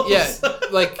consoles. Right, yeah.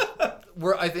 Like,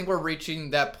 I think we're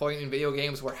reaching that point in video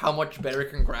games where how much better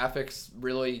can graphics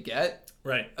really get.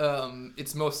 Right.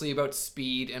 It's mostly about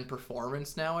speed and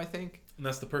performance now, I think. And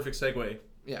that's the perfect segue.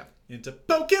 Yeah. Into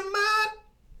Pokemon!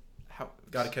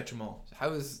 Gotta catch them all. How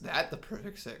is that the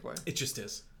perfect segue? It just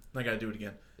is. I gotta do it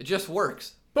again. It just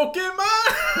works.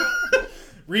 Pokemon!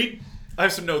 Reed, I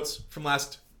have some notes from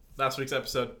last week's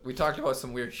episode. We talked about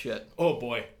some weird shit. Oh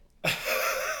boy.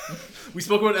 We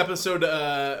spoke about episode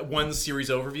 1's series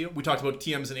overview. We talked about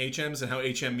TMs and HMs and how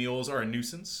HM mules are a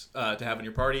nuisance to have in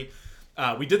your party.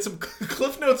 We did some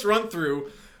Cliff Notes run through.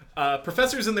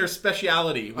 Professors and their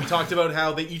speciality. We talked about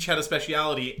how they each had a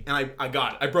speciality, and I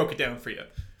got it. I broke it down for you.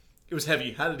 It was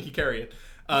heavy. How did he carry it?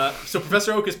 So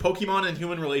Professor Oak is Pokemon and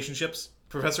human relationships.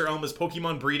 Professor Elm is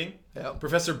Pokemon breeding. Yep.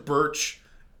 Professor Bitch,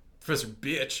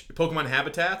 Pokemon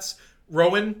habitats.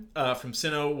 Rowan from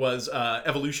Sinnoh was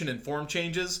evolution and form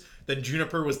changes. Then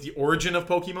Juniper was the origin of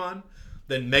Pokemon.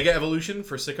 Then Mega Evolution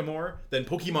for Sycamore. Then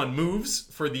Pokemon moves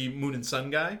for the Moon and Sun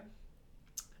guy.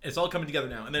 It's all coming together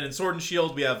now. And then in Sword and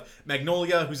Shield, we have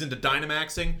Magnolia, who's into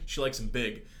Dynamaxing. She likes him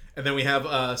big. And then we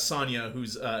have Sonya,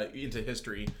 who's into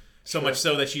history. So much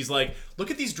so that she's like, look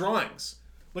at these drawings.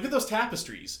 Look at those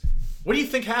tapestries. What do you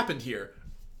think happened here?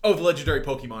 Oh, the legendary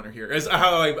Pokemon are here. Is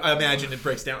how I imagine it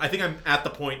breaks down. I think I'm at the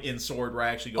point in Sword where I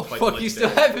actually go fight the legendary. You still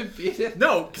haven't beat it?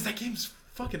 No, because that game's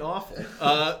fucking awful.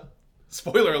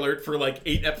 Spoiler alert for like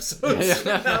 8 episodes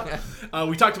now.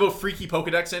 We talked about freaky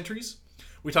Pokedex entries.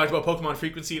 We talked about Pokemon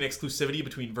frequency and exclusivity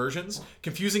between versions,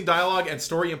 confusing dialogue and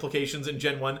story implications in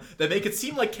Gen 1 that make it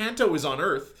seem like Kanto is on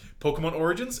Earth, Pokemon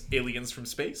origins, aliens from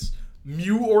space,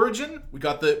 Mew origin, we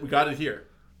got it here.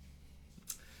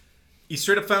 He's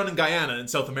straight up found in Guyana in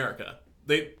South America.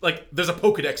 There's a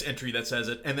Pokedex entry that says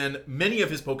it, and then many of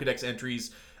his Pokedex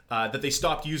entries that they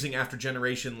stopped using after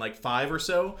Generation 5 or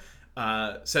so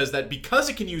says that because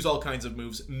it can use all kinds of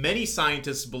moves, many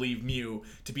scientists believe Mew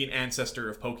to be an ancestor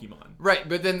of Pokemon. Right,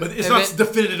 but it's not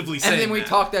definitively saying that. And then we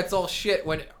talk that's all shit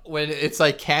when it's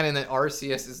like canon that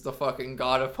Arceus is the fucking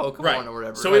god of Pokemon or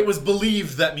whatever. So it was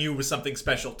believed that Mew was something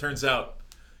special. Turns out,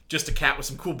 just a cat with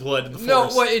some cool blood in the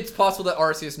forest. No, it's possible that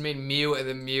Arceus made Mew and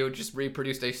then Mew just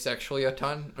reproduced asexually a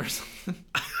ton or something.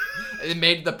 It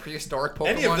made the prehistoric Pokemon.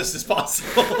 Any of this is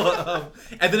possible.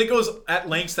 And then it goes at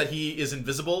lengths that he is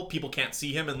invisible. People can't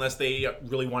see him unless they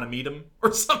really want to meet him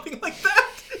or something like that.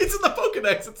 It's in the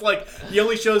Pokedex. It's like he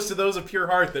only shows to those of pure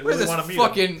heart that really want to meet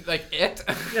him. Like it?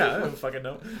 Yeah, I don't fucking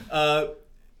know.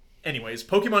 Anyways,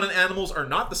 Pokemon and animals are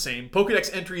not the same.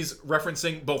 Pokedex entries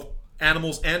referencing both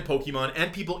animals and Pokemon,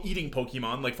 and people eating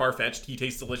Pokemon, like Farfetch'd. He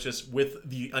tastes delicious with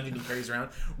the onion he carries around.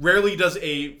 Rarely does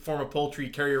a form of poultry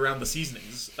carry around the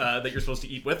seasonings that you're supposed to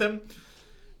eat with him.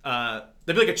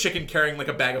 They'd be like a chicken carrying like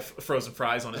a bag of frozen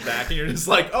fries on his back, and you're just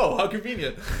like, oh, how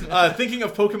convenient. Thinking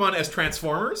of Pokemon as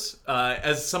transformers,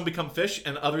 as some become fish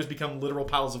and others become literal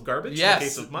piles of garbage. Yes, in the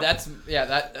case of Mutt. that's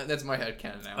my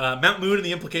headcanon now. Mount Moon and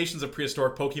the implications of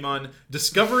prehistoric Pokemon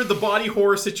discovered the body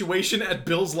horror situation at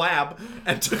Bill's lab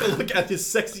and took a look at his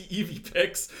sexy Eevee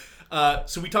pics.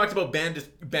 So we talked about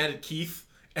Bandit Keith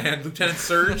and Lieutenant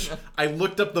Surge. I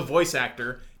looked up the voice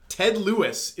actor. Ted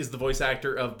Lewis is the voice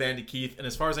actor of Bandit Keith, and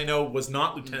as far as I know, was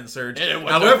not Lieutenant Surge.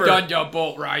 However,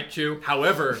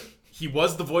 he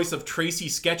was the voice of Tracy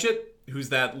Sketchit, who's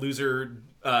that loser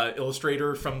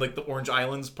illustrator from like the Orange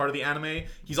Islands part of the anime.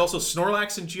 He's also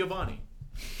Snorlax and Giovanni.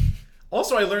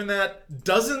 Also, I learned that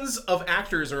dozens of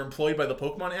actors are employed by the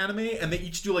Pokemon anime, and they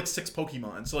each do like 6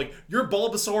 Pokemon. So like, you're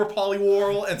Bulbasaur,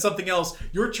 Poliwhirl, and something else.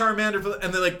 You're Charmander,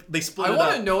 and they split it up. I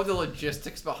want to know the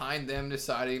logistics behind them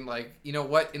deciding, like, you know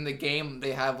what? In the game,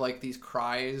 they have like these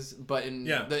cries, but in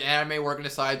the anime, we're gonna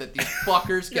decide that these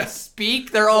fuckers can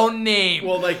speak their own name.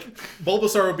 Well, like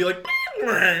Bulbasaur would be like.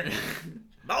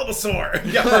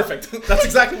 Bulbasaur. Yeah, perfect. That's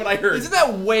exactly what I heard. Isn't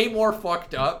that way more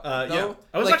fucked up? Yeah,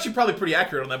 I was actually probably pretty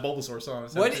accurate on that Bulbasaur song.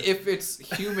 What if it's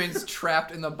humans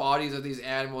trapped in the bodies of these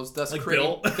animals, thus like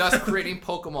creating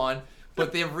Pokemon,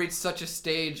 but they've reached such a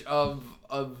stage of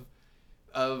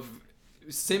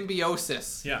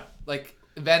symbiosis? Yeah, like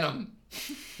Venom.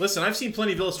 Listen, I've seen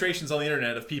plenty of illustrations on the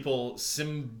internet of people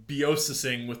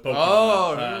symbiosising with Pokemon.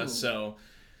 Oh, so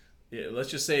yeah, let's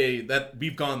just say that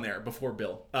we've gone there before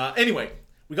Bill. Anyway.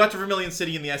 We got to Vermilion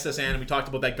City in the SS Anne, and we talked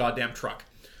about that goddamn truck.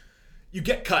 You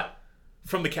get cut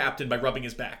from the captain by rubbing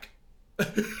his back.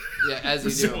 Yeah, as you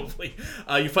Presumably.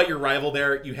 You fight your rival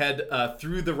there. You head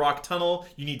through the rock tunnel.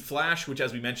 You need Flash, which,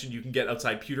 as we mentioned, you can get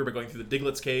outside Pewter by going through the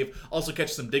Diglett's cave. Also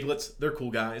catch some Diglets. They're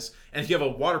cool guys. And if you have a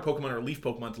water Pokemon or a leaf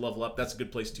Pokemon to level up, that's a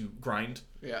good place to grind.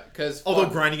 Yeah, because... Although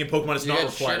grinding in Pokemon is not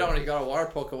required. You get shit on, you got a water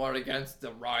Pokemon against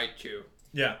the Raichu.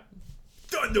 Yeah.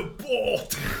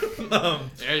 Thunderbolt. Can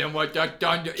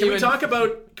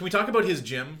we talk about his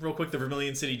gym real quick? The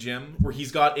Vermilion City gym, where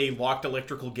he's got a locked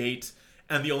electrical gate,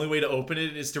 and the only way to open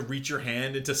it is to reach your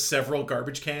hand into several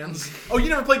garbage cans. Oh, you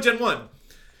never played Gen 1?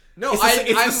 No,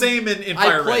 it's the same in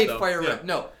Fire Red. I played Fire Red.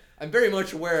 No, I'm very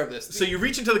much aware of this. So you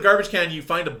reach into the garbage can, you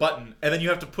find a button, and then you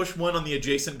have to push one on the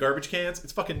adjacent garbage cans.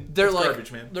 It's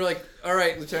garbage, man. They're like, all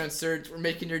right, Lieutenant Surge, we're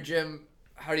making your gym.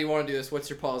 How do you want to do this? What's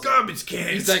your policy? Garbage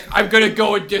cans. He's like, I'm going to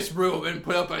go in this room and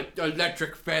put up an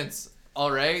electric fence.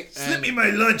 All right? Slip me my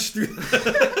lunch through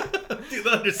the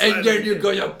underside. And then you're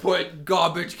going to put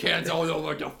garbage cans all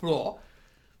over the floor.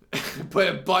 Put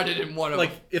a button in one of them.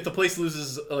 Like, if the place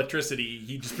loses electricity,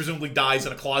 he just presumably dies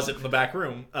in a closet in the back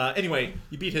room. Anyway,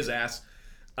 you beat his ass.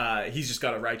 He's just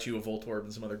got a Raichu, a Voltorb,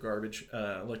 and some other garbage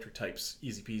electric types.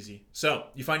 Easy peasy. So,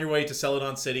 you find your way to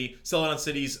Celadon City. Celadon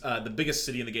City's the biggest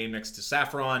city in the game next to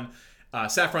Saffron.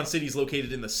 Saffron City is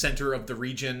located in the center of the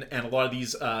region, and a lot of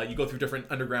these, you go through different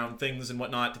underground things and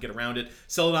whatnot to get around it.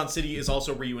 Celadon City is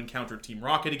also where you encounter Team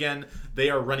Rocket again.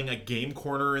 They are running a game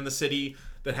corner in the city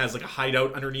that has like a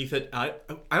hideout underneath it. I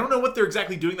don't know what they're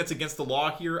exactly doing that's against the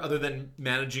law here, other than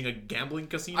managing a gambling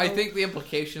casino. I think the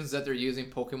implication is that they're using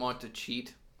Pokemon to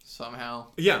cheat somehow.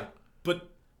 Yeah, but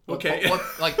okay. What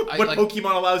like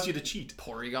Pokemon allows you to cheat?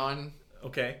 Porygon.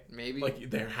 Okay, maybe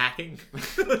like they're hacking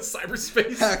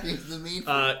cyberspace. Hacking's the mean.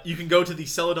 You can go to the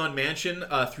Celadon Mansion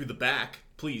through the back.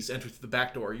 Please enter through the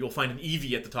back door. You'll find an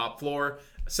Eevee at the top floor.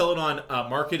 Celadon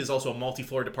Market is also a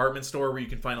multi-floor department store where you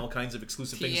can find all kinds of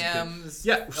exclusive TMs,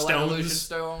 things.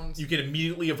 Stones. You can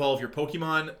immediately evolve your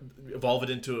Pokemon, evolve it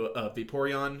into a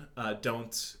Vaporeon.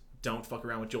 Don't fuck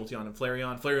around with Jolteon and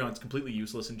Flareon. Flareon's completely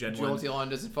useless in Gen 1.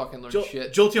 Jolteon doesn't fucking learn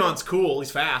shit. Jolteon's cool.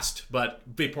 He's fast, but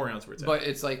Vaporeon's where it's at. But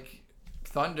it's like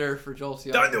Thunder for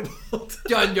Jolteon.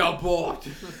 Thunderbolt.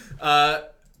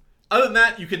 Other than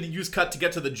that, you can use Cut to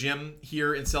get to the gym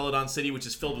here in Celadon City, which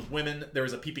is filled with women. There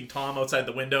is a peeping Tom outside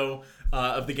the window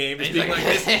of the game. It's being like,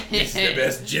 this is the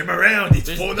best gym around. It's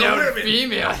full of women.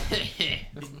 Female.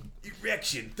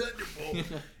 Erection.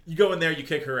 Thunderbolt. You go in there, you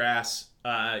kick her ass.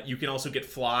 You can also get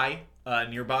Fly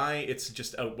nearby. It's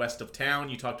just out west of town.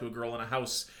 You talk to a girl in a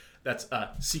house That's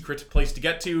a secret place to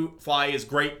get to. Fly is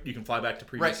great. You can fly back to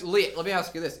previous. Right, Lee, let me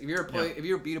ask you this: Have you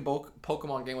ever beat a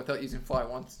Pokemon game without using Fly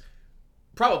once?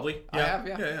 Probably. Yeah. I have,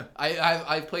 Yeah.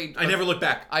 I've played. I never look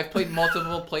back. I've played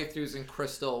multiple playthroughs in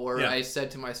Crystal where Yeah. I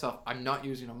said to myself, "I'm not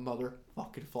using a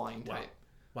motherfucking flying type."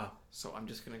 Wow. So I'm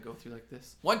just gonna go through like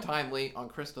this. One time, Lee, on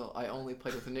Crystal, I only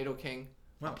played with a Nidoking,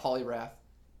 a Poliwrath,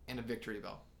 and a Victory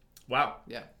Bell. Wow.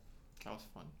 Yeah, that was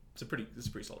fun. It's a pretty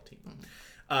solid team.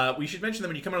 We should mention that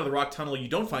when you come out of the Rock Tunnel, you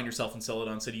don't find yourself in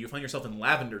Celadon City. You find yourself in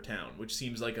Lavender Town, which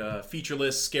seems like a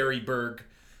featureless, scary burg.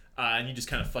 And you just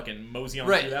kind of fucking mosey on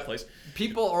through that place.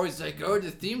 People are always like, "Oh,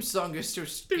 the theme song is so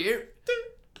scary."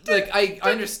 Like, I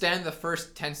understand the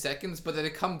first 10 seconds, but then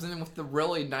it comes in with the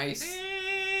really nice...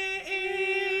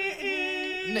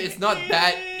 It's not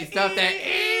that...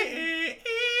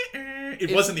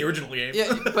 It was in the original game.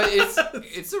 Yeah, but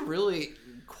it's a really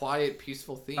quiet,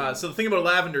 peaceful theme. So the thing about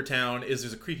Lavender Town is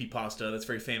there's a creepypasta that's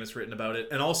very famous written about it.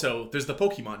 And also, there's the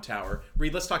Pokemon Tower.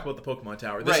 Reed, let's talk about the Pokemon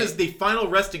Tower. This is the final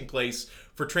resting place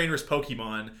for trainers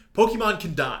Pokemon. Pokemon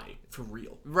can die. For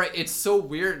real. Right, it's so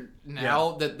weird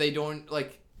now that they don't,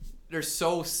 like... They're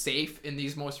so safe in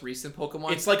these most recent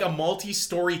Pokemon. It's like a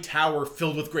multi-story tower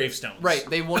filled with gravestones. Right,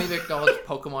 they won't even acknowledge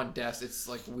Pokemon deaths. It's,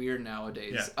 like, weird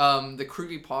nowadays. Yeah. The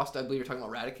creepypasta, I believe you're talking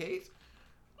about Raticate?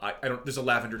 I don't. There's a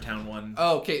Lavender Town one.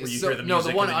 Oh, okay. Where you So hear the no,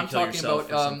 music the one and then I'm you kill talking yourself or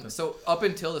about. something. So up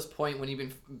until this point, when you've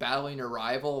been battling your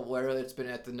rival, whether it's been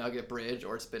at the Nugget Bridge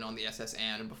or it's been on the SS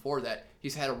Anne, and before that,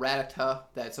 he's had a Rattata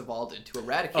that's evolved into a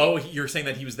Raticate. Oh, you're saying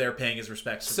that he was there paying his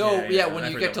respects. So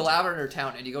when you get to Lavender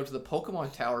Town and you go to the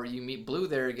Pokemon Tower, you meet Blue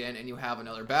there again, and you have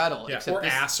another battle. Yeah, or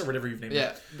Ass or whatever you've named it.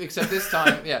 Yeah, except this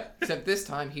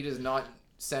time he does not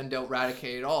send out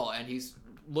Raticate at all, and he's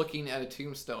looking at a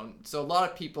tombstone. So a lot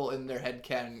of people in their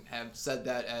headcanon have said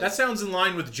that as... That sounds in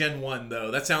line with Gen 1, though.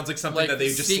 That sounds like something that they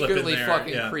just slip in there. Secretly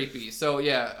fucking creepy. So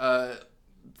the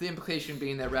implication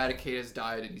being that Raticate has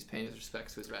died and he's paying his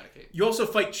respects to his Raticate. You also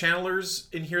fight channelers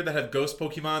in here that have ghost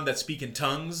Pokemon that speak in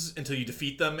tongues until you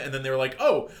defeat them, and then they're like,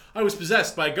 "Oh, I was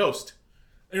possessed by a ghost."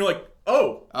 And you're like,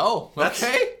 "Oh,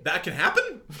 okay. That can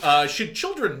happen? Should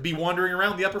children be wandering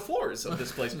around the upper floors of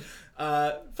this place?"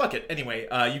 Fuck it. Anyway,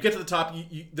 you get to the top.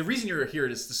 The reason you're here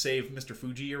is to save Mr.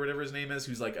 Fuji or whatever his name is,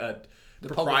 who's like the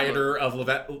proprietor of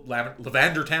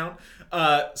Lavender Town.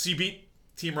 So you beat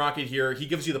Team Rocket here. He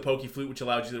gives you the Poke Flute, which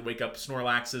allows you to wake up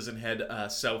Snorlaxes and head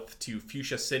south to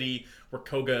Fuchsia City, where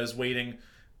Koga is waiting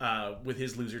with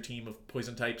his loser team of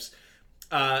poison types.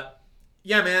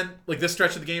 Yeah, man. Like, this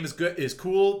stretch of the game is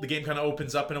cool. The game kind of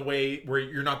opens up in a way where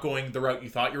you're not going the route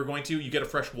you thought you were going to. You get a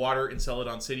fresh water in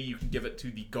Celadon City. You can give it to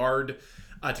the guard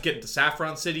to get into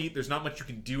Saffron City. There's not much you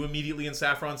can do immediately in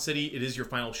Saffron City. It is your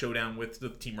final showdown with the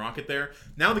Team Rocket there.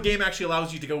 Now the game actually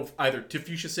allows you to go either to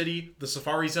Fuchsia City, the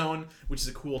Safari Zone, which is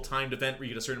a cool timed event where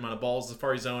you get a certain amount of balls. The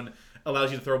Safari Zone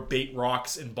allows you to throw bait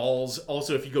rocks and balls.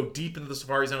 Also, if you go deep into the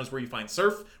Safari Zone is where you find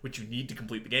Surf, which you need to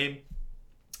complete the game.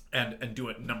 And do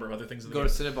a number of other things in the game. Go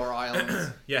to Cinnabar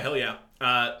Islands. Yeah, hell yeah.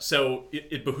 So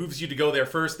it behooves you to go there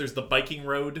first. There's the biking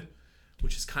road,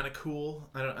 which is kind of cool.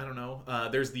 I don't know.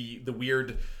 There's the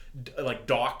weird like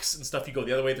docks and stuff. You go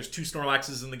the other way. There's 2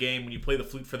 Snorlaxes in the game. When you play the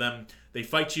flute for them, they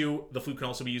fight you. The flute can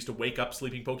also be used to wake up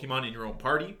sleeping Pokemon in your own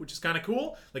party, which is kind of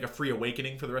cool. Like a free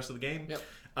awakening for the rest of the game.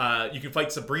 Yep. You can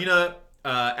fight Sabrina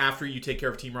after you take care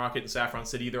of Team Rocket in Saffron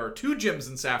City. There are 2 gyms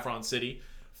in Saffron City.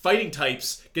 Fighting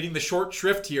types, getting the short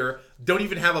shrift here, don't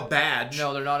even have a badge.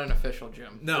 No, they're not an official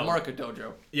gym. No. They're more like a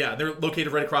dojo. Yeah, they're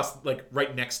located right across, like,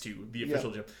 right next to the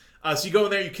official gym. So you go in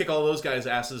there, you kick all those guys'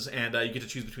 asses, and you get to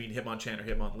choose between Hitmonchan or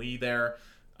Hitmonlee there.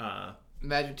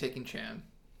 Imagine taking Chan.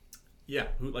 Yeah,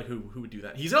 who would do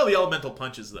that? He's all the elemental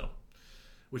punches, though.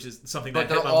 Which is something that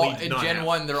Hitmonlee did not in Gen have.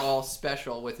 1, they're all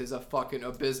special with his fucking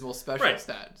abysmal special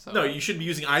stat. So. No, you shouldn't be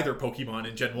using either Pokemon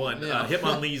in Gen 1. Yeah.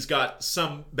 Hitmonlee's got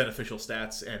some beneficial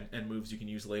stats and moves you can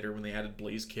use later when they added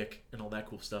Blaze Kick and all that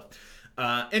cool stuff.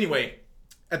 Anyway,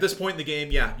 at this point in the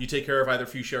game, yeah, you take care of either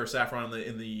Fuchsia or Saffron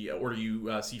in the order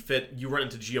you see fit. You run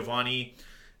into Giovanni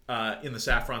in the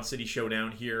Saffron City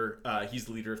showdown here. He's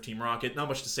the leader of Team Rocket. Not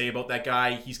much to say about that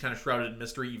guy. He's kind of shrouded in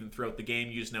mystery even throughout the game.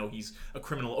 You just know he's a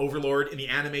criminal overlord. In the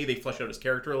anime, they flesh out his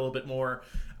character a little bit more,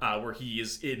 where he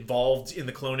is involved in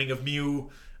the cloning of Mew.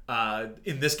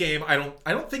 In this game, I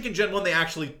don't think in Gen 1 they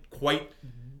actually quite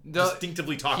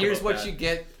distinctively talk about that. Here's what you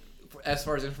get as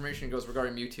far as information goes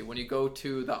regarding Mewtwo. When you go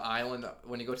to the island,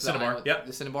 Cinnabar,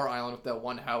 the Cinnabar Island with that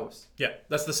one house. Yeah,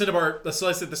 that's the Cinnabar. That's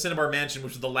like the Cinnabar Mansion,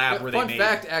 which is the lab where they made. Fun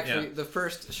fact, actually, the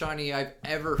first shiny I've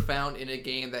ever found in a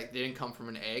game that didn't come from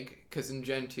an egg. Because in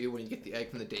Gen 2, when you get the egg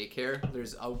from the daycare,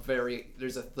 there's a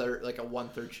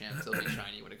 1/3 chance it'll be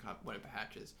shiny when it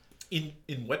hatches.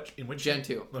 In what Gen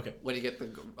 2. Okay. When you get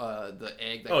the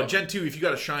egg. That Oh, Gen 2. If you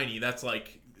got a shiny, that's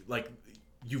like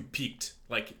you peaked.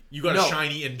 Like you got a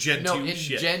shiny in Gen 2. No, in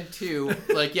shit. Gen 2,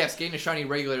 like yes, getting a shiny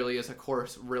regularly is of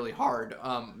course really hard.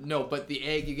 No, but the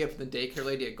egg you get from the daycare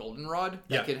lady at Goldenrod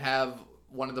that could have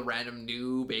one of the random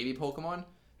new baby Pokemon.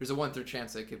 There's a 1/3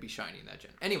 chance that it could be shiny in that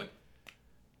gen. Anyway,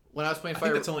 when I was playing I Fire,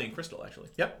 think that's only in Crystal actually.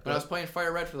 Yep. When I was playing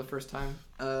Fire Red for the first time,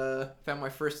 found my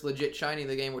first legit shiny in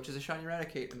the game, which is a shiny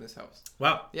Raticate in this house.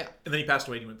 Wow. Yeah. And then he passed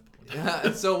away and he went.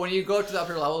 Yeah. So when you go up to the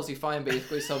upper levels, you find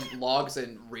basically some logs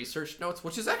and research notes,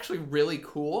 which is actually really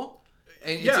cool.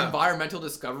 And it's environmental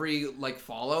discovery like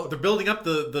Fallout. They're building up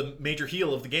the major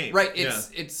heel of the game. Right.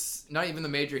 It's not even the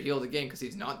major heel of the game because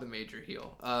he's not the major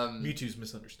heel. Mewtwo's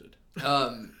misunderstood.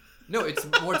 No,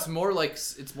 it's more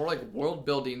like world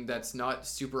building that's not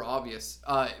super obvious.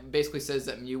 It basically says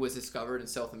that Mew was discovered in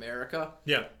South America.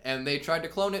 Yeah. And they tried to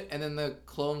clone it, and then the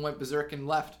clone went berserk and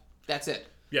left. That's it.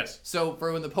 Yes. So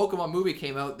for when the Pokemon movie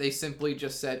came out, they simply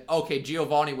just said, okay,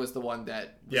 Giovanni was the one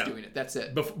that was doing it. That's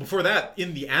it. Before that,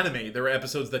 in the anime, there were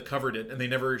episodes that covered it, and they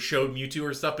never showed Mewtwo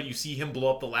or stuff, but you see him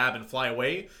blow up the lab and fly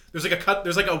away. There's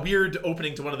like a weird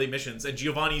opening to one of the missions, and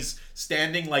Giovanni's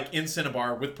standing like in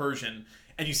Cinnabar with Persian,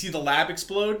 and you see the lab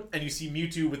explode, and you see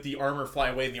Mewtwo with the armor fly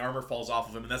away, and the armor falls off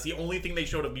of him, and that's the only thing they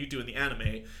showed of Mewtwo in the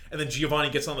anime. And then Giovanni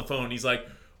gets on the phone, and he's like,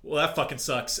 well, that fucking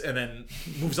sucks, and then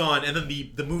moves on, and then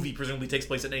the movie presumably takes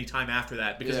place at any time after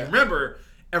that, because remember,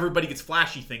 everybody gets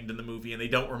flashy thinged in the movie, and they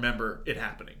don't remember it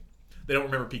happening. They don't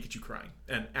remember Pikachu crying,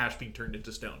 and Ash being turned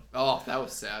into stone. Oh, that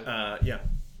was sad. Yeah,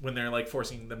 when they're like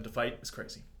forcing them to fight, it's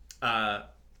crazy.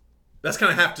 That's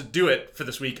kind of have to do it for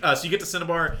this week. So you get to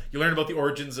Cinnabar, you learn about the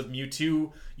origins of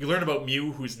Mewtwo, you learn about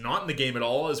Mew, who's not in the game at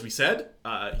all, as we said.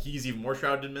 He's even more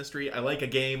shrouded in mystery. I like a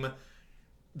game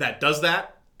that does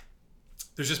that.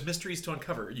 There's just mysteries to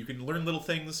uncover. You can learn little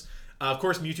things. Of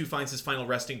course, Mewtwo finds his final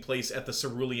resting place at the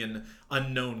Cerulean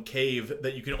Unknown Cave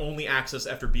that you can only access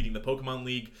after beating the Pokemon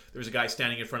League. There's a guy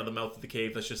standing in front of the mouth of the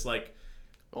cave that's just like,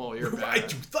 oh, you're bad. I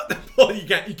thought that. Well, you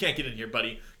can't get in here,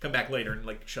 buddy. Come back later, and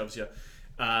like shoves you.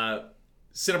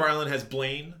 Cinnabar Island has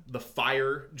Blaine, the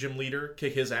fire gym leader,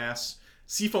 kick his ass.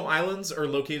 Seafoam Islands are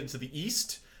located to the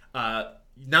east. Now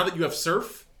that you have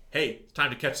Surf, hey, it's time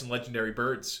to catch some legendary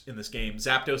birds in this game.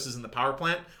 Zapdos is in the power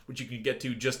plant, which you can get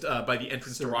to just by the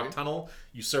entrance to Rock Tunnel.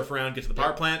 You surf around, get to the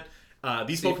power plant.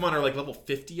 These Pokemon are like level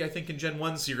 50, I think, in Gen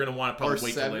 1, so you're going to want to probably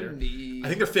wait till later. I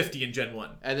think they're 50 in Gen 1.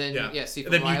 And then,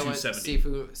 Seafoam Islands,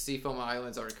 Seafoam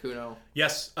Islands, Articuno.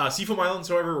 Yes, Seafoam Islands,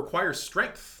 however, requires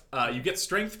strength. You get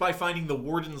strength by finding the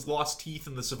Warden's lost teeth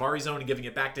in the Savari Zone and giving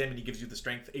it back to him, and he gives you the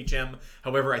strength HM.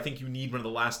 However, I think you need one of the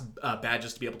last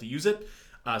badges to be able to use it.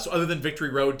 So other than Victory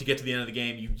Road, to get to the end of the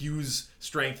game, you use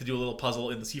strength to do a little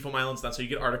puzzle in the Seafoam Islands. That's how you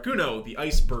get Articuno, the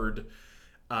ice bird.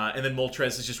 And then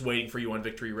Moltres is just waiting for you on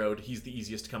Victory Road. He's the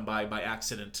easiest to come by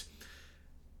accident.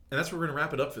 And that's where we're going to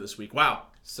wrap it up for this week. Wow.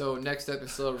 So next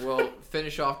episode, we'll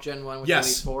finish off Gen 1 with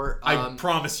Elite Four. I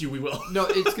promise you we will. No,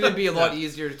 it's going to be a lot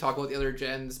easier to talk about the other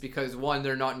gens because, one,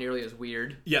 they're not nearly as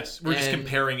weird. Yes, we're just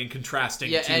comparing and contrasting.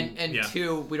 Yeah,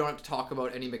 two, we don't have to talk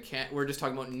about any We're just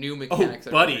talking about new mechanics.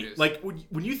 Oh, buddy. Like,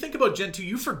 when you think about Gen 2,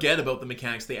 you forget about the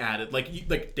mechanics they added. Like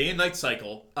day and night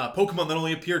cycle, Pokemon that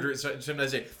only appeared during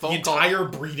the entire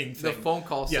breeding thing. The phone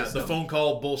call system. Yeah, the phone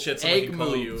call bullshit. Egg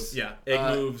moves.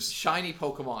 Egg moves. Shiny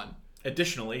Pokemon.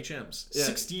 Additional HMs.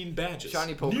 16 badges.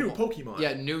 Shiny Pokemon. New Pokemon.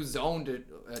 Yeah, new zone to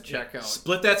check out.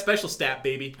 Split that special stat,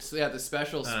 baby. So the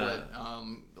special split.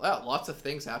 Lots of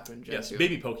things happen in Gen 2.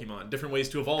 Baby Pokemon. Different ways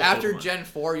to evolve After Pokemon. Gen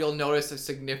 4, you'll notice a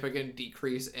significant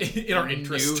decrease in our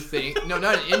interest. New thing. No,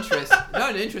 not an interest.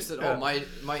 Not an interest at all.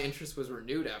 My interest was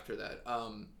renewed after that.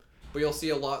 But you'll see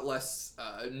a lot less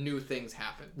new things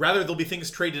happen. Rather, there'll be things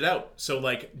traded out. So,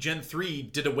 like, Gen 3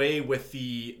 did away with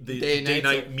the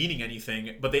day-night meaning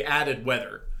anything, but they added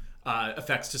weather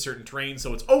effects to certain terrains,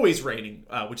 so it's always raining,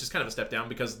 which is kind of a step down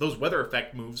because those weather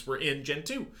effect moves were in Gen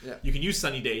 2. Yeah. You can use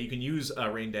Sunny Day, you can use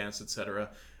Rain Dance, etc.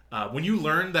 When you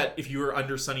learn that if you were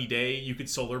under Sunny Day, you could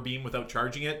Solar Beam without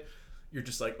charging it, you're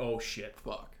just like, oh shit.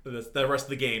 Fuck. The rest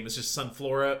of the game is just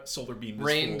Sunflora, Solar Beam.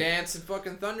 Rain Dance and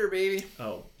fucking Thunder, baby.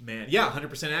 Oh, man. Yeah,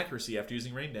 100% accuracy after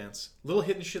using Rain Dance. Little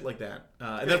hidden shit like that.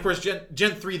 And then, of course,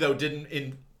 Gen 3, though,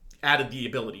 added the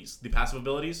abilities, the passive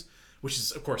abilities, which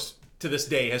is, of course, to this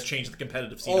day, has changed the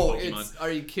competitive scene of Pokemon.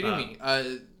 Are you kidding me?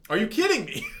 Are you kidding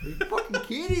me? Are you fucking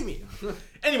kidding me?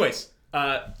 Anyways,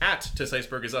 at Tiss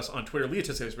Iceberg is us on Twitter.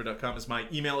 Leah@tissiceberg.com is my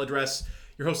email address.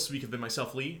 Your hosts this week have been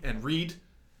myself, Lee, and Reed.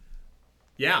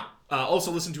 Yeah.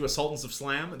 Also listen to a Sultans of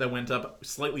Slam that went up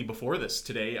slightly before this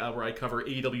today, where I cover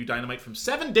AEW Dynamite from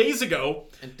 7 days ago.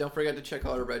 And don't forget to check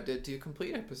out our Red Dead 2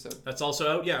 Complete episode. That's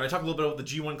also out. Yeah, and I talk a little bit about the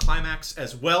G1 Climax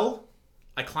as well.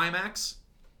 I climax.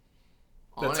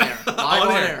 On air. Live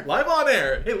on air. Live on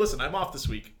air. Hey, listen, I'm off this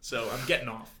week, so I'm getting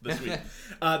off this week.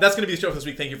 That's going to be the show for this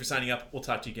week. Thank you for signing up. We'll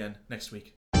talk to you again next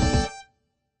week.